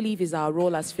 We do believe it's our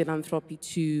role as philanthropy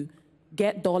to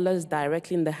get dollars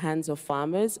directly in the hands of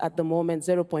farmers. At the moment,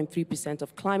 0.3%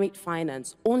 of climate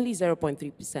finance, only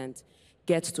 0.3%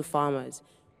 gets to farmers.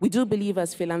 We do believe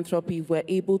as philanthropy, we're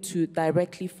able to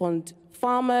directly fund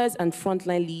farmers and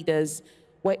frontline leaders.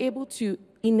 We're able to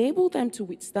enable them to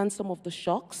withstand some of the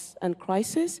shocks and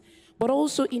crises, but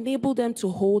also enable them to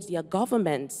hold their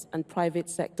governments and private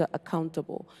sector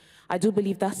accountable. I do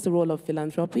believe that's the role of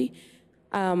philanthropy.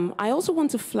 I also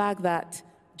want to flag that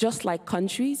just like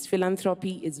countries,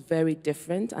 philanthropy is very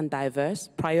different and diverse.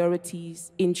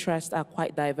 Priorities, interests are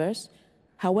quite diverse.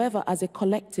 However, as a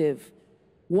collective,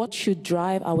 what should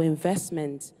drive our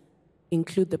investment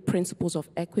include the principles of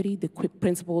equity, the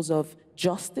principles of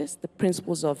justice, the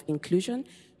principles of inclusion.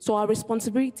 So our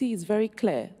responsibility is very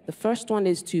clear. The first one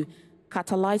is to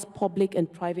catalyze public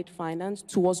and private finance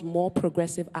towards more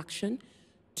progressive action.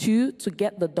 Two, to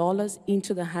get the dollars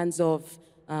into the hands of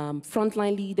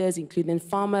frontline leaders, including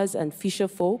farmers and fisher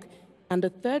folk. And the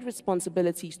third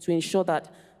responsibility is to ensure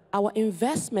that our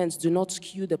investments do not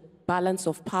skew the balance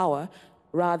of power,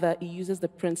 rather it uses the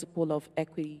principle of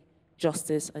equity,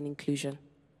 justice, and inclusion.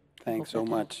 Thanks so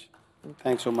much.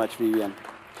 Thanks so much, Vivian.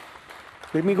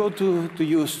 Let me go to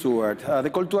you, Stuart. The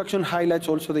call to action highlights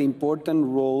also the important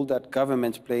role that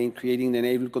governments play in creating the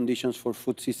enabling conditions for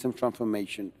food system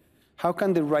transformation. How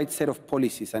can the right set of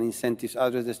policies and incentives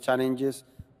address the challenges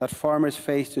that farmers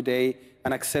face today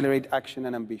and accelerate action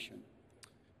and ambition?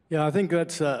 Yeah, I think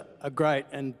that's a great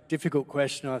and difficult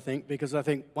question, I think, because I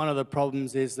think one of the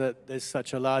problems is that there's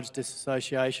such a large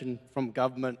disassociation from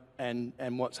government and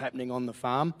what's happening on the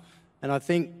farm. And I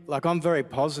think, like, I'm very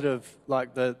positive,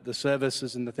 like the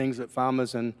services and the things that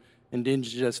farmers and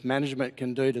Indigenous management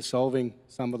can do to solving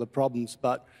some of the problems,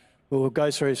 but we'll go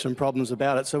through some problems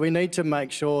about it. So we need to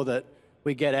make sure that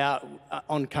we get out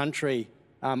on country,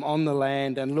 on the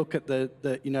land, and look at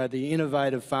the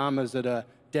innovative farmers that are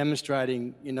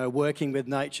demonstrating, working with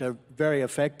nature very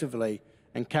effectively,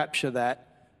 and capture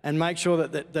that, and make sure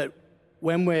that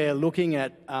when we're looking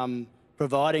at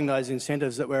providing those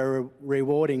incentives, that we're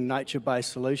rewarding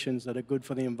nature-based solutions that are good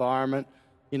for the environment,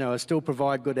 still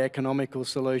provide good economical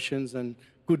solutions and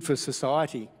good for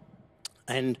society.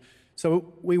 And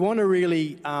So we want to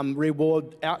really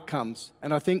reward outcomes.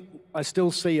 And I think I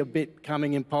still see a bit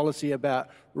coming in policy about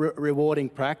rewarding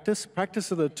practice.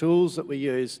 Practice are the tools that we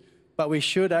use, but we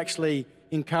should actually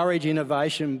encourage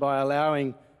innovation by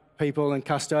allowing people and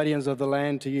custodians of the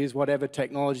land to use whatever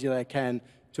technology they can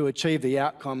to achieve the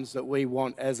outcomes that we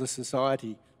want as a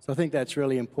society. So I think that's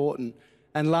really important.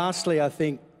 And lastly, I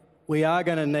think we are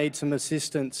going to need some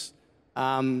assistance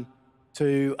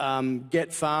to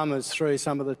get farmers through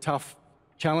some of the tough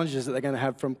challenges that they're going to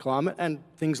have from climate and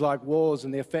things like wars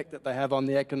and the effect that they have on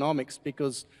the economics,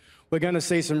 because we're going to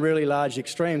see some really large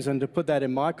extremes. And to put that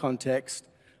in my context,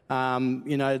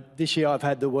 you know, this year I've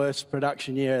had the worst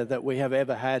production year that we have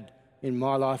ever had in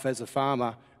my life as a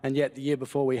farmer, and yet the year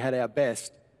before we had our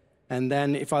best. And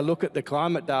then if I look at the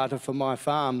climate data for my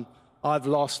farm, I've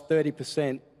lost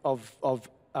 30% of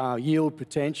yield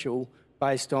potential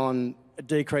based on a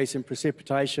decrease in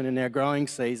precipitation in our growing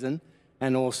season,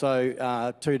 and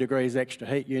also 2 degrees extra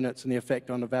heat units and the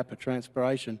effect on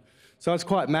evapotranspiration. So it's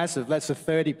quite massive. That's a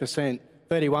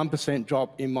 31%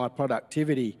 drop in my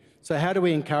productivity. So how do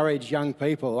we encourage young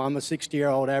people? I'm a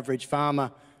 60-year-old average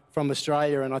farmer from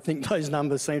Australia, and I think those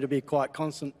numbers seem to be quite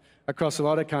constant across a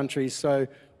lot of countries. So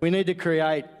we need to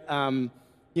create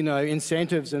you know,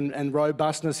 incentives and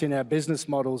robustness in our business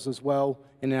models as well,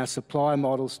 in our supply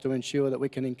models, to ensure that we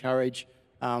can encourage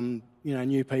you know,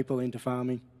 new people into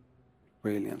farming.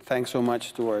 Brilliant. Thanks so much,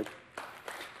 Stuart.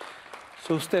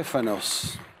 So,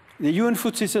 Stefanos, the UN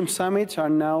Food System Summits are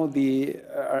now the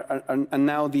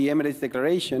Emirates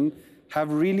Declaration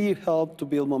have really helped to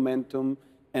build momentum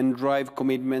and drive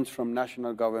commitments from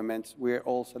national governments. We're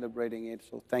all celebrating it.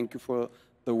 So thank you for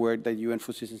the work that UN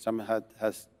Food System Summit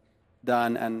has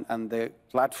done and the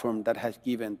platform that has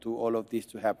given to all of this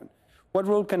to happen. What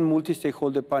role can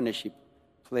multi-stakeholder partnership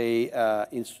play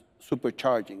in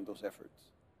supercharging those efforts?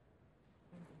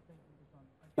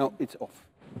 No, it's off.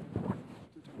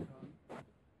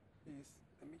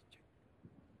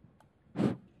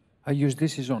 I use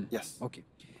this is on? Yes. Okay.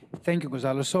 Thank you,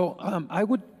 Gonzalo. So I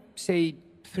would say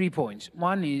 3 points.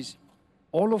 One is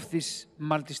all of these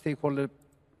multi-stakeholder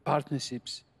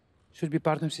partnerships should be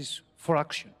partnerships for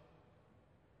action.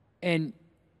 And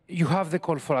you have the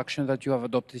call for action that you have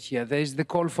adopted here. There is the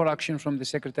call for action from the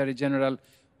Secretary General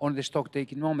on the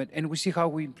stock-taking moment, and we see how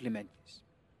we implement this.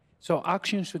 So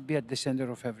action should be at the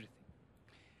center of everything.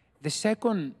 The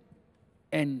second,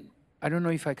 and I don't know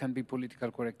if I can be politically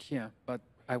correct here, but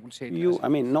I will say it. I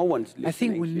mean, no one's listening. I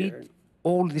think we need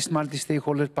all these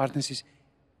multi-stakeholder partnerships,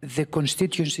 the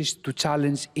constituencies, to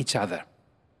challenge each other.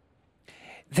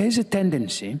 There's a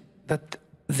tendency that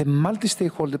the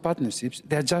multi-stakeholder partnerships,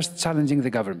 they're just challenging the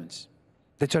governments.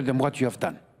 They tell them what you have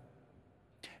done.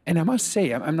 And I must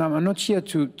say, I'm not here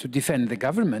to defend the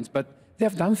governments, but they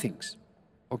have done things,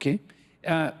 okay?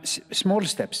 Small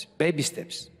steps, baby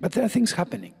steps, but there are things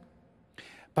happening.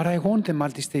 But I want the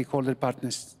multi-stakeholder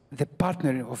partners, the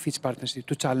partner of each partnership,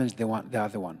 to challenge the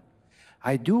other one.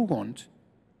 I do want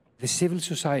the civil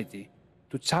society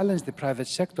to challenge the private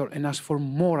sector and ask for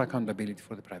more accountability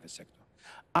for the private sector.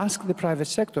 Ask the private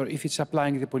sector if it's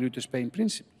applying the polluters paying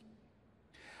principle.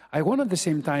 I want at the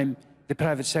same time the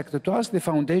private sector to ask the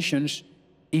foundations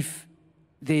if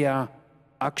they are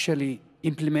actually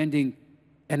implementing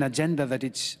an agenda that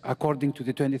it's according to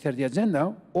the 2030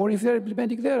 agenda, or if they're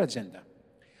implementing their agenda.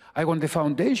 I want the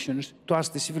foundations to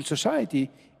ask the civil society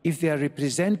if they are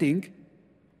representing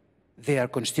their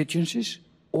constituencies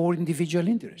or individual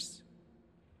interests.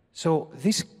 So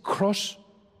this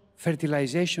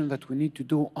cross-fertilization that we need to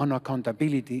do on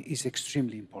accountability is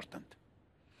extremely important.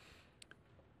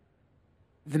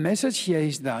 The message here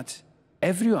is that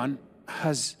everyone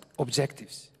has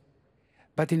objectives,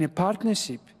 but in a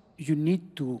partnership, you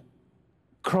need to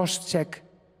cross-check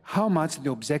how much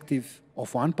the objective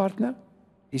of one partner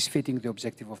is fitting the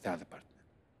objective of the other partner.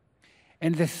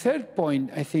 And the third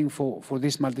point, I think, for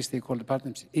this multi-stakeholder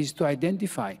partnership is to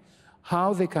identify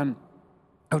how they can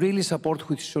really support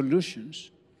with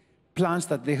solutions plans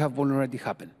that they have already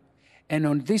happened. And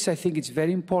on this, I think it's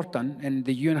very important, and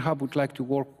the UN Hub would like to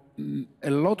work a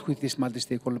lot with these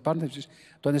multi-stakeholder partnerships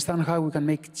to understand how we can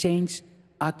make change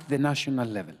at the national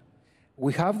level.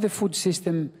 We have the food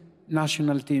system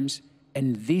national teams,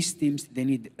 and these teams, they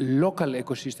need local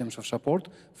ecosystems of support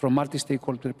from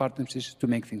multi-stakeholder partnerships to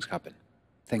make things happen.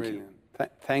 Thank you.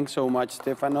 Thanks so much,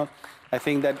 Stefanos. I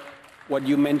think that what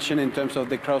you mentioned in terms of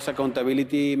the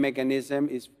cross-accountability mechanism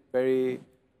is very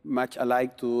much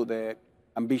alike to the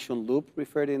ambition loop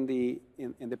referred in the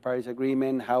Paris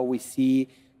Agreement, how we see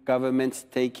governments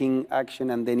taking action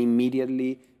and then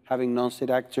immediately having non-state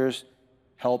actors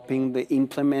helping to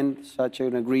implement such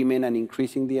an agreement and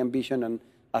increasing the ambition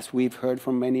as we've heard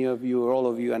from many of you, or all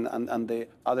of you, and the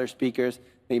other speakers,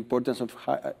 the importance of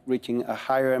reaching a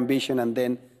higher ambition and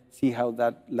then see how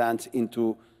that lands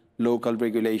into local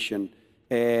regulation.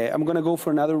 I'm going to go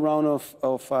for another round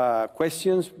of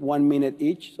questions, 1 minute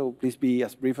each, so please be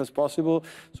as brief as possible.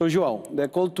 So João, the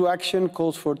call to action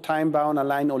calls for time-bound,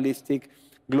 aligned, holistic,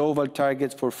 global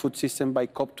targets for food system by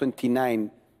COP29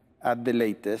 at the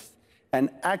latest, and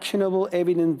actionable,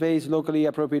 evidence-based, locally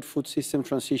appropriate food system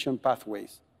transition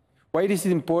pathways. Why is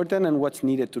it important and what's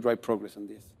needed to drive progress on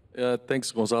this?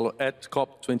 Thanks, Gonzalo. At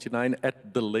COP29,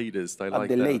 at the latest. I like that. At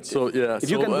the latest. So, yeah, if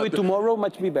you can do it tomorrow,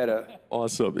 much be better.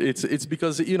 Awesome. It's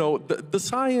because, you know, the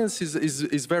science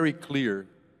is very clear,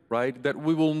 right? That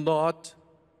we will not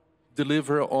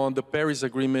deliver on the Paris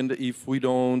Agreement if we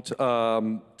don't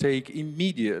take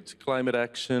immediate climate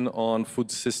action on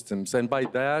food systems. And by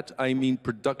that, I mean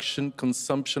production,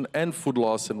 consumption, and food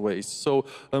loss and waste. So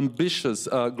ambitious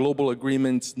global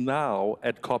agreements now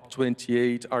at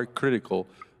COP28 are critical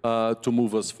to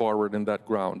move us forward in that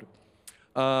ground.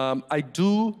 I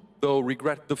do, though,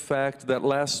 regret the fact that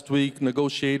last week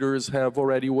negotiators have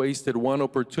already wasted one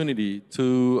opportunity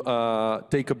to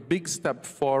take a big step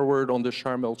forward on the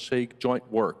Sharm el-Sheikh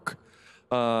joint work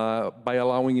by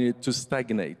allowing it to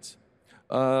stagnate.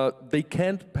 They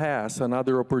can't pass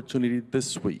another opportunity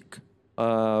this week,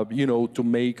 you know, to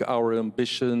make our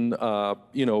ambition,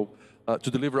 you know, to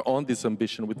deliver on this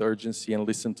ambition with urgency and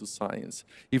listen to science.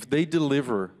 If they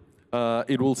deliver,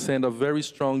 it will send a very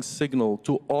strong signal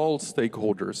to all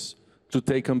stakeholders to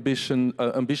take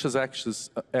ambitious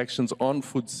actions on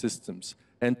food systems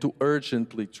and to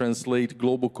urgently translate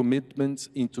global commitments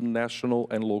into national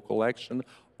and local action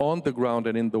on the ground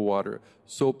and in the water.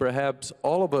 So perhaps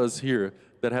all of us here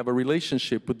that have a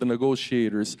relationship with the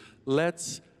negotiators,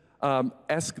 let's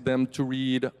ask them to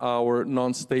read our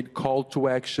non-state call to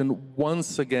action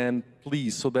once again,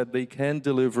 please, so that they can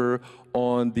deliver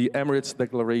on the Emirates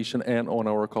Declaration and on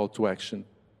our call to action.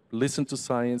 Listen to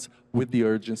science with the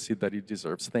urgency that it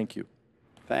deserves. Thank you.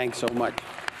 Thanks so much.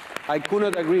 I could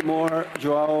not agree more,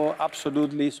 Joao,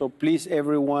 absolutely. So please,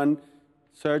 everyone,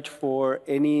 search for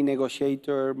any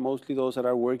negotiator, mostly those that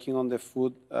are working on the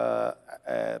food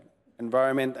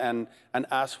environment, and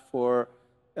ask for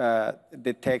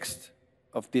the text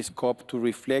of this COP to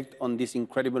reflect on this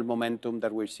incredible momentum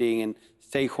that we're seeing in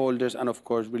stakeholders and, of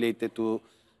course, related to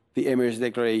the Emirates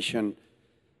Declaration.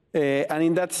 And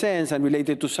in that sense, and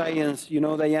related to science, you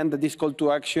know, Diane, that this call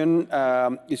to action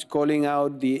is calling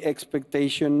out the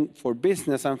expectation for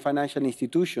business and financial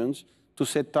institutions to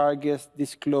set targets,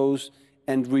 disclose,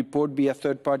 and report via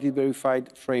third-party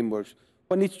verified frameworks.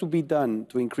 What needs to be done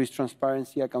to increase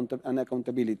transparency and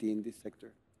accountability in this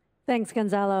sector? Thanks,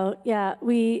 Gonzalo. Yeah,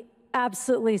 we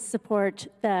absolutely support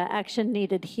the action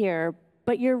needed here.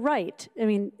 But you're right. I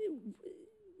mean,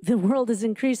 the world is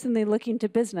increasingly looking to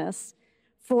business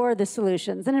for the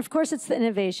solutions. And of course, it's the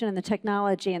innovation and the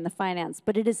technology and the finance,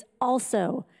 but it is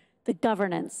also the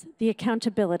governance, the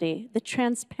accountability, the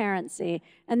transparency,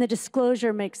 and the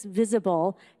disclosure makes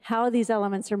visible how these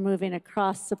elements are moving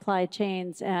across supply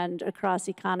chains and across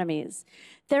economies.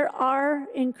 There are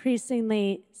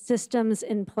increasingly systems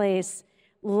in place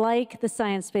like the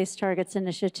Science-Based Targets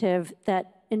Initiative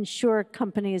that ensure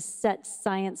companies set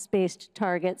science-based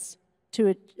targets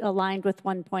to aligned with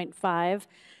 1.5.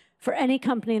 For any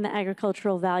company in the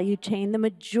agricultural value chain, the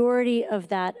majority of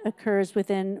that occurs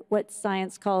within what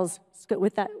science calls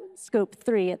with that scope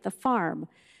 3 at the farm.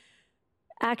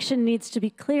 Action needs to be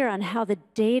clear on how the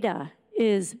data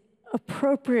is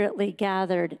appropriately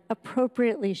gathered,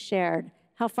 appropriately shared,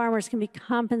 how farmers can be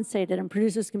compensated and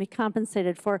producers can be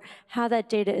compensated for how that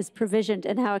data is provisioned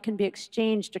and how it can be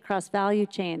exchanged across value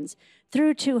chains,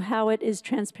 through to how it is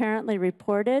transparently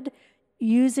reported,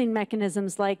 using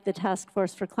mechanisms like the Task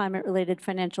Force for Climate-Related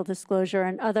Financial Disclosure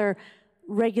and other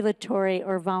regulatory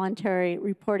or voluntary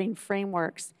reporting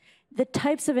frameworks. The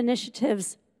types of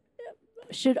initiatives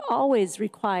should always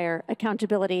require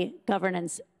accountability,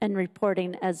 governance, and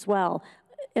reporting as well.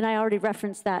 And I already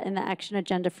referenced that in the Action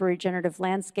Agenda for Regenerative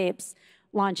Landscapes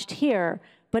launched here.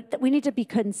 But we need to be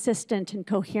consistent and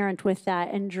coherent with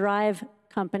that and drive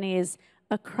companies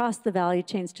across the value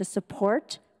chains to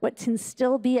support what can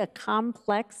still be a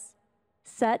complex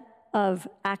set of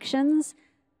actions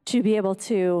to be able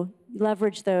to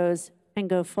leverage those and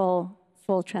go full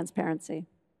transparency.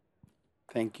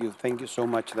 Thank you. Thank you so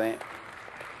much, Diane.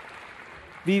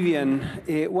 Vivian,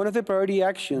 one of the priority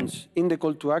actions in the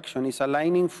call to action is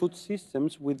aligning food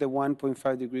systems with the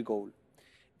 1.5-degree goal.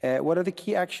 What are the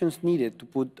key actions needed to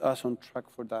put us on track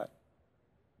for that?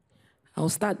 I'll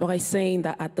start by saying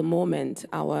that at the moment,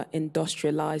 our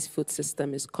industrialized food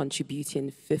system is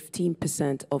contributing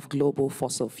 15% of global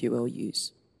fossil fuel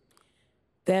use.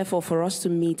 Therefore, for us to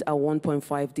meet our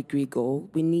 1.5-degree goal,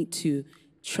 we need to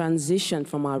transition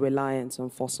from our reliance on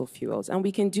fossil fuels. And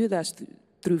we can do that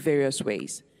through various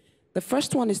ways. The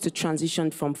first one is to transition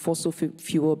from fossil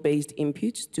fuel-based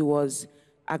inputs towards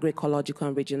agroecological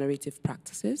and regenerative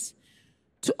practices,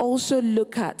 to also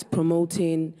look at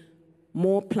promoting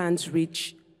more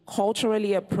plant-rich,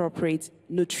 culturally appropriate,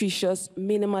 nutritious,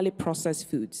 minimally processed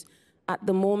foods. At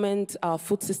the moment, our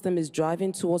food system is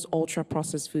driving towards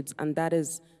ultra-processed foods, and that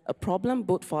is a problem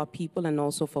both for our people and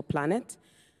also for planet.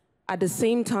 At the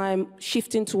same time,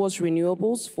 shifting towards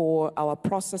renewables for our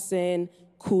processing,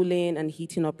 cooling, and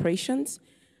heating operations.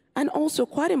 And also,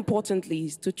 quite importantly,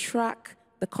 is to track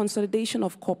the consolidation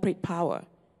of corporate power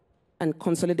and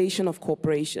consolidation of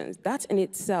corporations. That in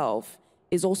itself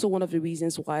is also one of the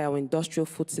reasons why our industrial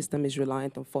food system is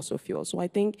reliant on fossil fuels. So I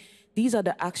think these are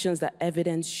the actions that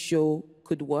evidence show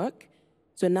could work.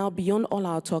 So now beyond all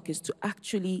our talk is to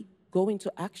actually go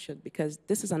into action, because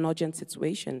this is an urgent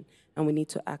situation and we need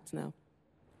to act now.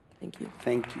 Thank you.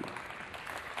 Thank you.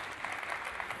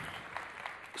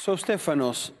 So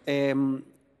Stefanos,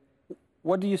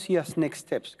 what do you see as next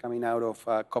steps coming out of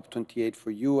COP28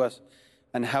 for you,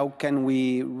 and how can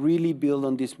we really build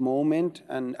on this moment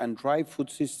and drive food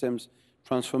systems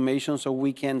transformation so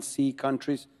we can see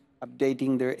countries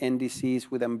updating their NDCs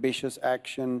with ambitious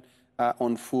action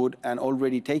on food and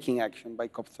already taking action by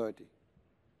COP30?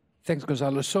 Thanks,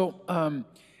 Gonzalo. So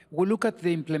we look at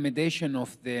the implementation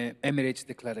of the Emirates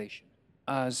Declaration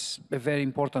as a very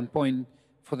important point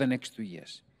for the next 2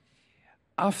 years.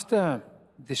 After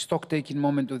the stock-taking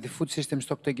moment, or the food system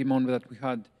stock-taking moment that we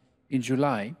had in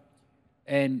July,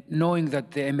 and knowing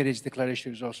that the Emirates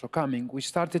Declaration is also coming, we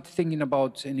started thinking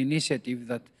about an initiative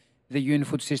that the UN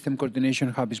Food System Coordination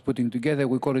Hub is putting together.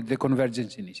 We call it the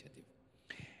Convergence Initiative.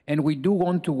 And we do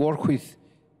want to work with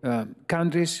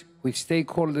countries, with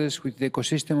stakeholders, with the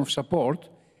ecosystem of support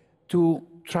to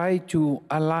try to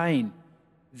align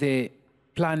the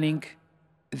planning,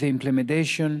 the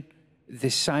implementation, the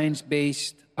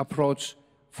science-based approach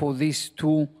for these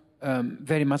two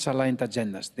very much aligned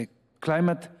agendas, the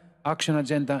climate action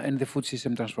agenda and the food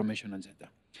system transformation agenda.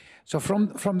 So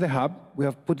from the hub, we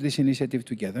have put this initiative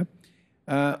together.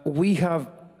 We had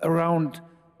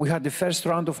the first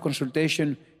round of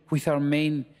consultation with our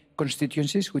main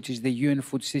constituencies, which is the UN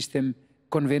Food System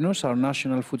conveners, our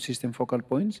national food system focal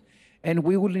points. And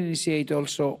we will initiate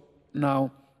also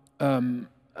now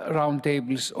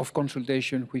roundtables of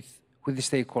consultation with the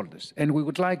stakeholders. And we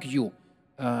would like you,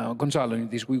 Gonzalo, in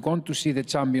this. We want to see the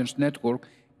Champions Network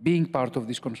being part of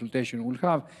this consultation we'll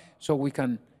have, so we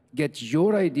can get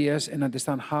your ideas and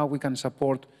understand how we can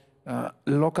support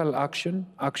local action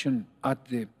at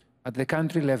the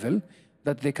country level,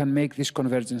 that they can make this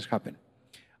convergence happen.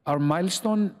 Our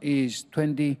milestone is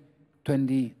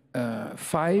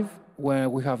 2025, where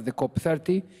we have the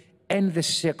COP30 and the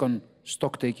second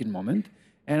stock-taking moment.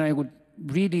 And I would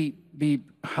really be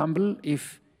humble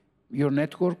if your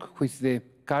network with the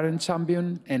current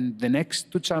champion and the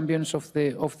next two champions of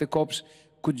the COPs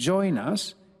could join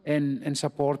us and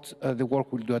support the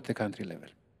work we'll do at the country level.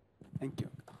 Thank you.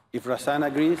 If Razan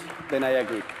agrees, then I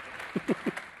agree.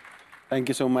 Thank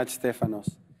you so much,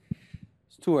 Stefanos.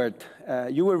 Stuart,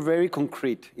 you were very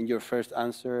concrete in your first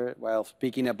answer while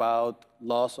speaking about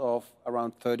loss of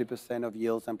around 30% of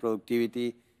yields and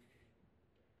productivity.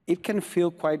 It can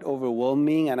feel quite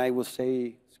overwhelming and I would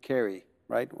say scary,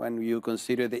 right? When you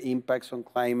consider the impacts on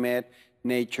climate,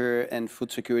 nature, and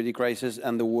food security crisis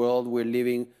and the world we're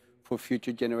living for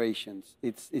future generations.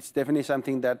 It's definitely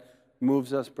something that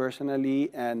moves us personally,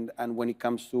 and when it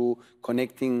comes to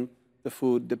connecting the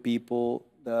food, the people,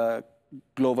 the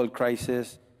global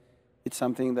crisis, it's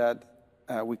something that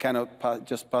we cannot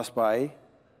just pass by.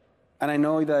 And I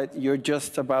know that you're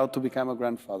just about to become a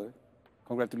grandfather.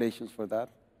 Congratulations for that.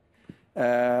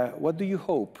 What do you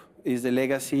hope is the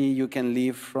legacy you can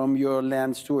leave from your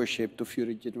land stewardship to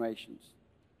future generations?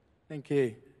 Thank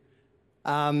you.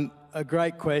 A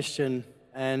great question,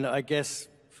 and I guess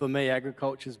for me,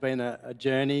 agriculture's been a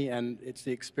journey, and it's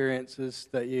the experiences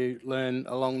that you learn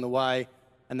along the way,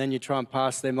 and then you try and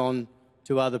pass them on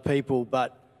to other people.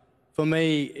 But for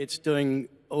me, it's doing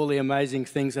all the amazing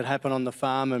things that happen on the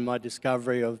farm, and my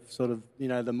discovery of sort of,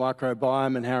 the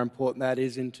microbiome and how important that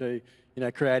is into,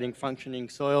 creating functioning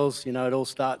soils. It all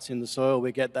starts in the soil.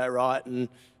 We get that right, and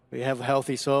we have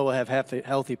healthy soil, we have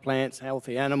healthy plants,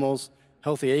 healthy animals,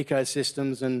 healthy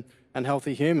ecosystems, and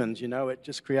healthy humans. It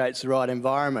just creates the right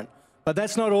environment. But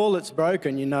that's not all that's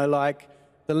broken.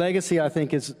 the legacy, I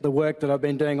think, is the work that I've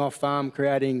been doing off-farm,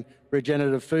 creating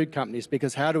regenerative food companies,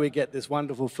 because how do we get this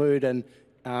wonderful food and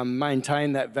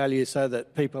maintain that value so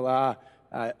that people are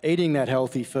eating that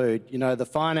healthy food? You know, the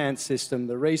finance system,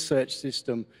 the research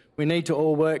system, we need to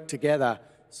all work together.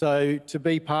 So to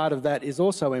be part of that is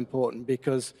also important,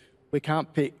 because we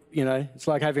can't pick, you know, it's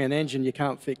like having an engine, you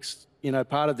can't fix, you know,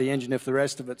 part of the engine if the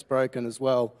rest of it's broken as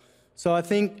well. So I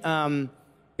think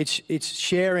it's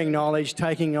sharing knowledge,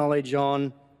 taking knowledge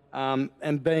on,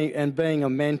 and being a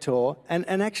mentor,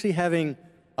 and actually having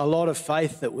a lot of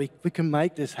faith that we can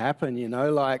make this happen, you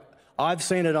know. Like, I've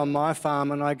seen it on my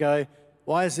farm and I go,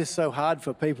 why is this so hard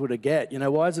for people to get? You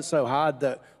know, why is it so hard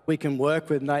that we can work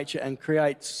with nature and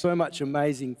create so much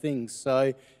amazing things?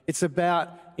 So it's about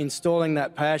installing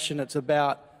that passion. It's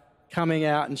about coming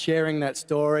out and sharing that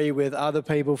story with other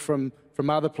people from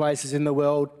other places in the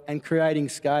world and creating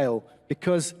scale.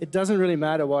 Because it doesn't really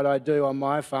matter what I do on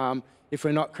my farm if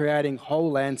we're not creating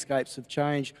whole landscapes of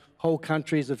change, whole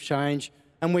countries of change,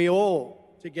 and we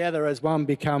all together as one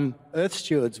become earth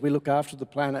stewards. We look after the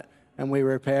planet and we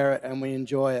repair it and we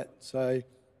enjoy it. So,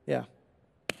 yeah.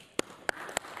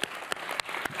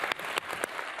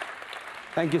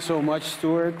 Thank you so much,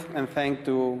 Stuart, and thank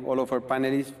to all of our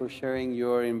panelists for sharing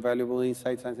your invaluable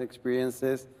insights and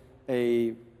experiences.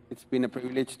 It's been a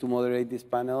privilege to moderate this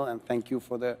panel, and thank you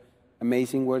for the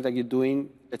amazing work that you're doing.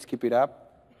 Let's keep it up.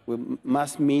 We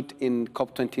must meet in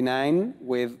COP29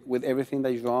 with everything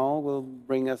that João will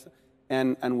bring us,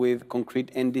 and with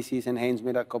concrete NDCs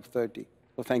enhancement at COP30.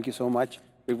 So thank you so much.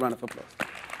 Big round of applause.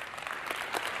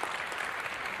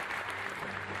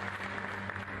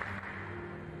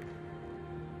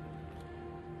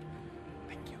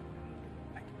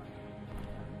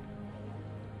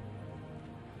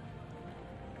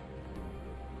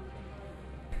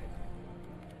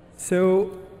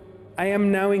 So I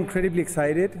am now incredibly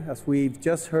excited, as we've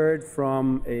just heard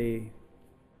from a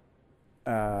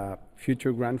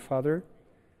future grandfather.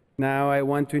 Now I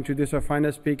want to introduce our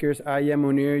final speakers, Aya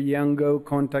Munir Yango,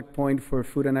 Contact Point for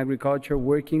Food and Agriculture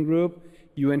Working Group,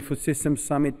 UN Food Systems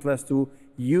Summit +2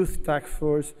 Youth Task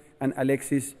Force, and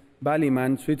Alexis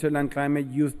Balliman, Switzerland Climate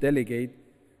Youth Delegate,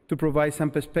 to provide some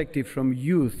perspective from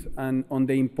youth and on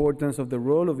the importance of the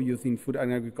role of youth in food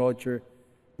and agriculture.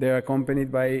 They are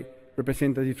accompanied by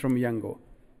representatives from Yango.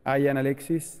 Aya and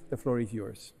Alexis, the floor is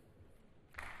yours.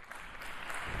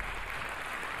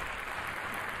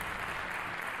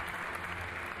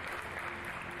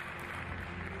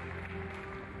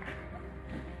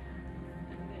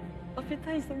 Oh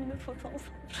putain, ils ont mis notre photo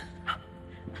ensemble.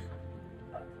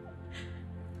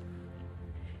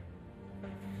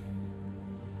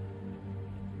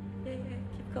 Yeah,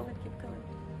 keep going, keep going.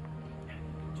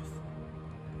 Just,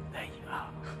 there you are.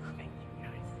 Thank you,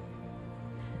 guys.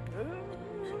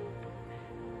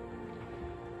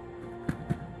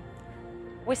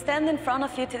 We stand in front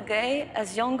of you today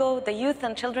as Yongo, the Youth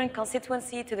and Children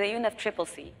constituency to the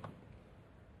UNFCCC.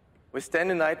 We stand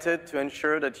united to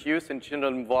ensure that youth and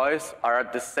children's voice are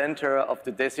at the center of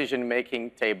the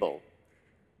decision-making table.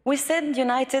 We stand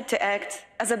united to act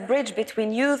as a bridge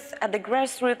between youth at the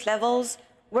grassroots levels,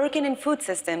 working in food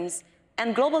systems,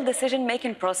 and global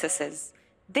decision-making processes.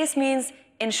 This means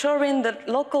ensuring that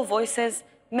local voices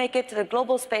make it to the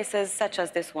global spaces such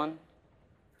as this one.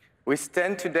 We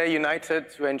stand today united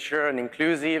to ensure an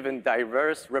inclusive and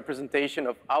diverse representation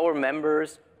of our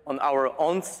members on our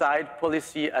on-site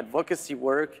policy advocacy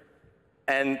work,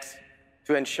 and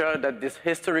to ensure that this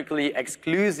historically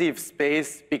exclusive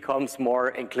space becomes more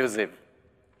inclusive.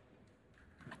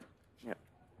 Yeah.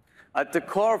 At the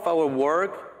core of our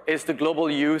work is the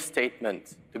Global Youth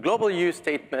Statement. The Global Youth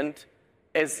Statement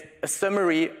is a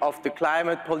summary of the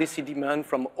climate policy demand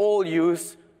from all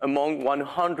youth among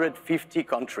 150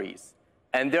 countries.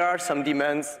 And there are some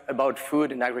demands about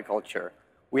food and agriculture.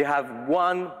 We have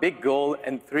one big goal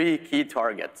and 3 key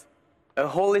targets: a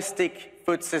holistic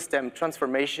food system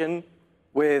transformation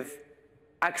with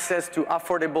access to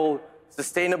affordable,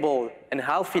 sustainable, and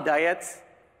healthy diets,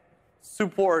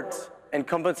 support and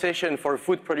compensation for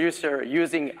food producers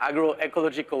using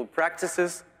agroecological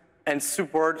practices, and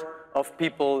support of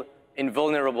people in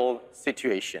vulnerable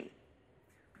situations.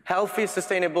 Healthy,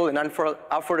 sustainable, and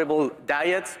affordable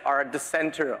diets are at the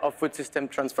center of food system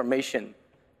transformation.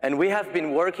 And we have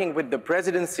been working with the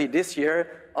presidency this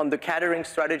year on the catering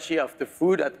strategy of the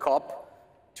food at COP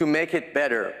to make it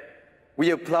better.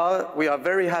 We are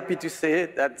very happy to say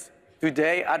that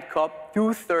today at COP,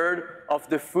 2/3 of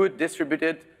the food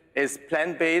distributed is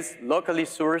plant-based, locally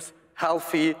sourced,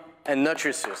 healthy, and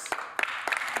nutritious.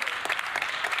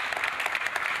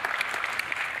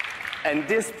 And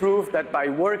this proved that by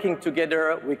working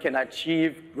together, we can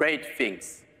achieve great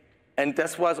things. And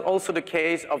this was also the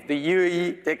case of the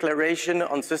UE Declaration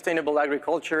on Sustainable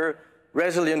Agriculture,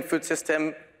 Resilient Food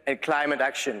System, and Climate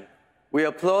Action. We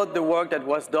applaud the work that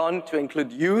was done to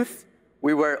include youth.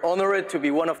 We were honored to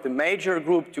be one of the major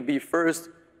groups to be first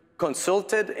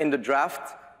consulted in the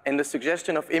draft and the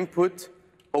suggestion of input.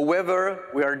 However,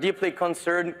 we are deeply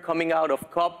concerned coming out of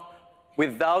COP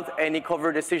without any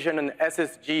cover decision on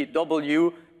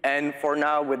SSGW, and for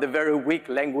now with a very weak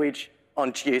language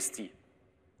on GST.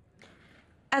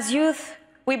 As youth,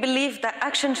 we believe that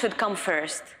action should come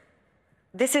first.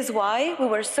 This is why we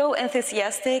were so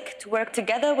enthusiastic to work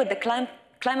together with the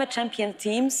climate champion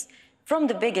teams from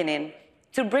the beginning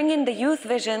to bring in the youth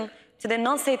vision to the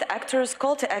non-state actors'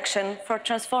 call to action for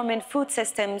transforming food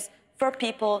systems for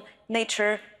people,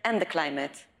 nature, and the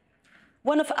climate.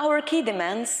 One of our key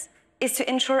demands is to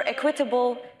ensure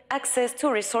equitable access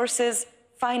to resources,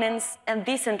 finance, and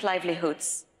decent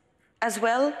livelihoods, as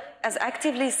well as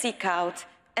actively seek out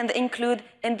and include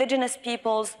indigenous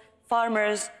peoples,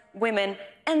 farmers, women,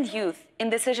 and youth in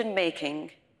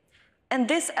decision-making. And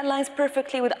this aligns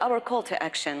perfectly with our call to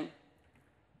action.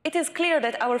 It is clear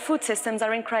that our food systems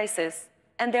are in crisis,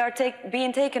 and they are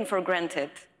being taken for granted.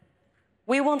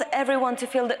 We want everyone to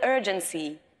feel the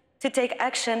urgency to take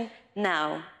action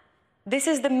now. This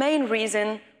is the main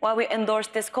reason why we endorse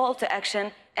this call to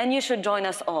action, and you should join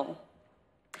us all.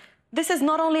 This is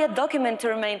not only a document to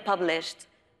remain published,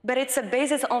 but it's a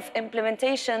basis of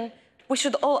implementation we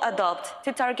should all adopt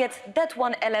to target that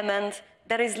one element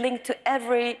that is linked to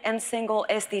every and single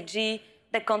SDG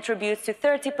that contributes to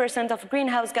 30% of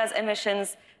greenhouse gas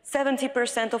emissions,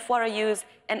 70% of water use,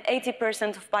 and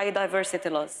 80% of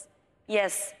biodiversity loss.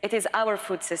 Yes, it is our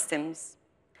food systems.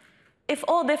 If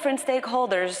all different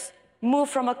stakeholders move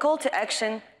from a call to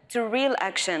action to real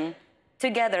action,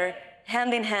 together,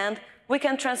 hand in hand, we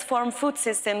can transform food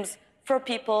systems for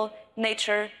people,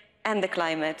 nature, and the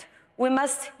climate. We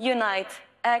must unite,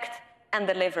 act, and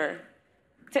deliver.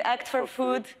 To act for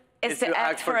food is to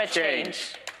act for a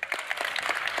change.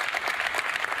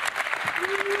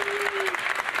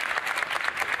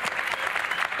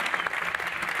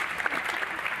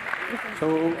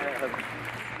 So,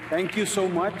 thank you so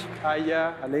much,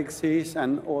 Aya, Alexis,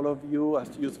 and all of you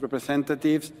as youth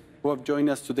representatives who have joined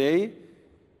us today.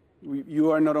 You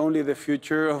are not only the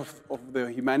future of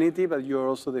the humanity, but you are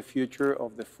also the future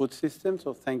of the food system.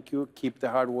 So thank you. Keep the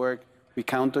hard work. We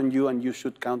count on you, and you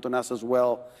should count on us as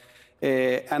well.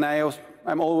 And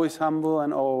I'm always humble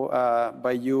and awed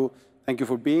by you. Thank you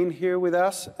for being here with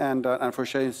us and for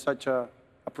sharing such a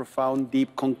profound,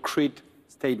 deep, concrete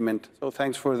statement. So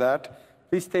thanks for that.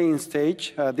 Please stay in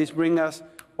stage. This brings us,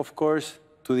 of course,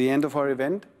 to the end of our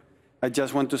event. I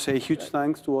just want to say huge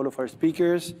thanks to all of our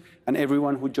speakers and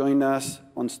everyone who joined us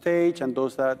on stage and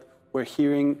those that were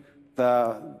hearing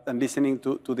and listening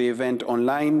to the event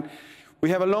online.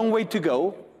 We have a long way to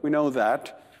go, we know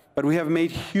that, but we have made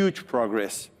huge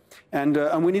progress.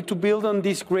 And we need to build on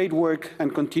this great work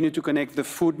and continue to connect the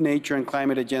food, nature, and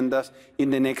climate agendas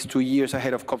in the next 2 years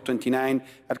ahead of COP29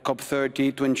 at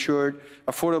COP30 to ensure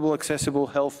affordable, accessible,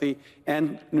 healthy,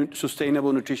 and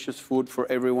sustainable, nutritious food for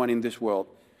everyone in this world.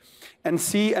 And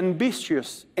see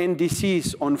ambitious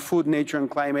NDCs on food, nature, and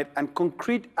climate, and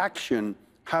concrete action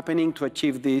happening to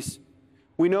achieve this.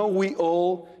 We know we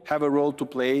all have a role to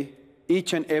play,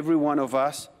 each and every one of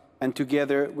us, and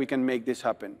together we can make this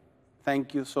happen.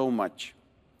 Thank you so much.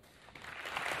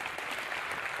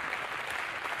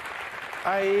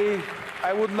 I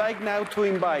would like now to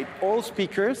invite all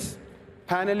speakers,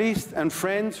 panelists, and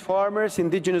friends, farmers,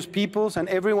 indigenous peoples, and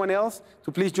everyone else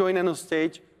to please join us on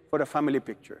stage for a family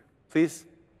picture. Please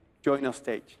join us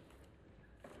stage.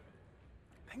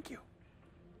 Thank you.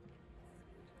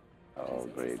 Oh,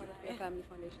 great.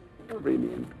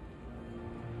 Brilliant.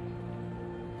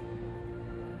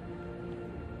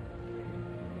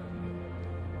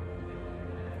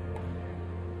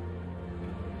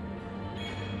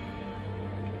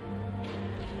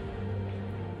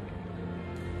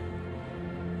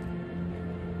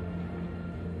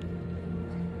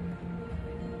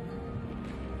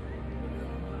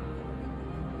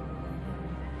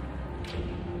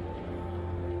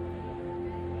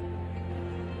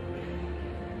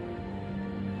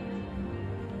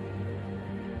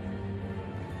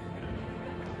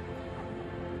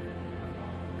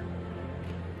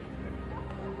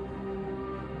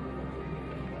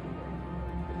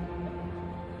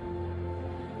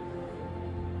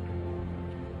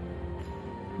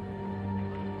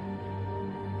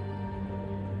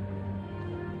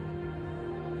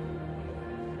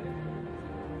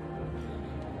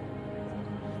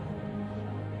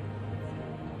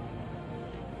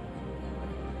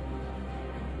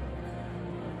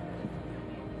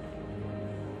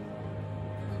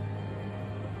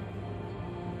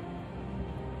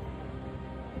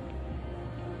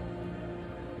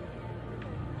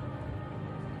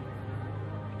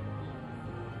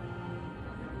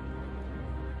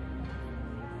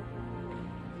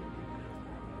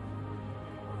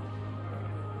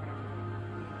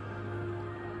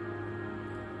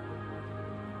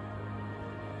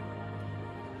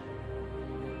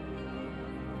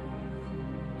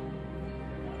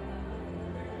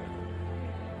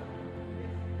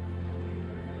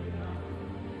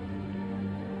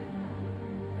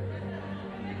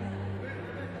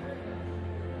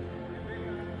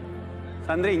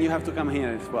 Sandrine, you have to come here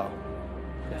as well.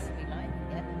 Yes.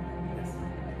 Yes.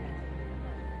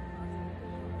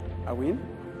 Are we in?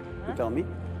 You tell me.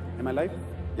 Am I live?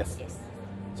 Yes. Yes.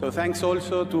 So thanks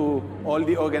also to all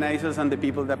the organizers and the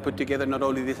people that put together not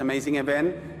only this amazing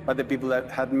event, but the people that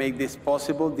had made this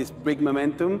possible, this big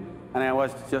momentum. And I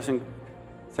was just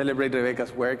celebrate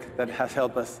Rebecca's work that has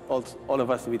helped us, all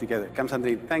of us, to be together. Come,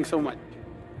 Sandrine. Thanks so much.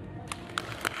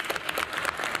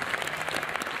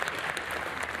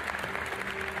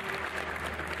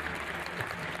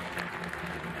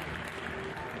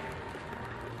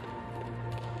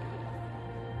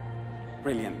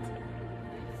 Brilliant.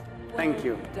 Thank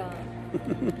you. Well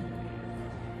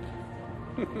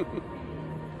done.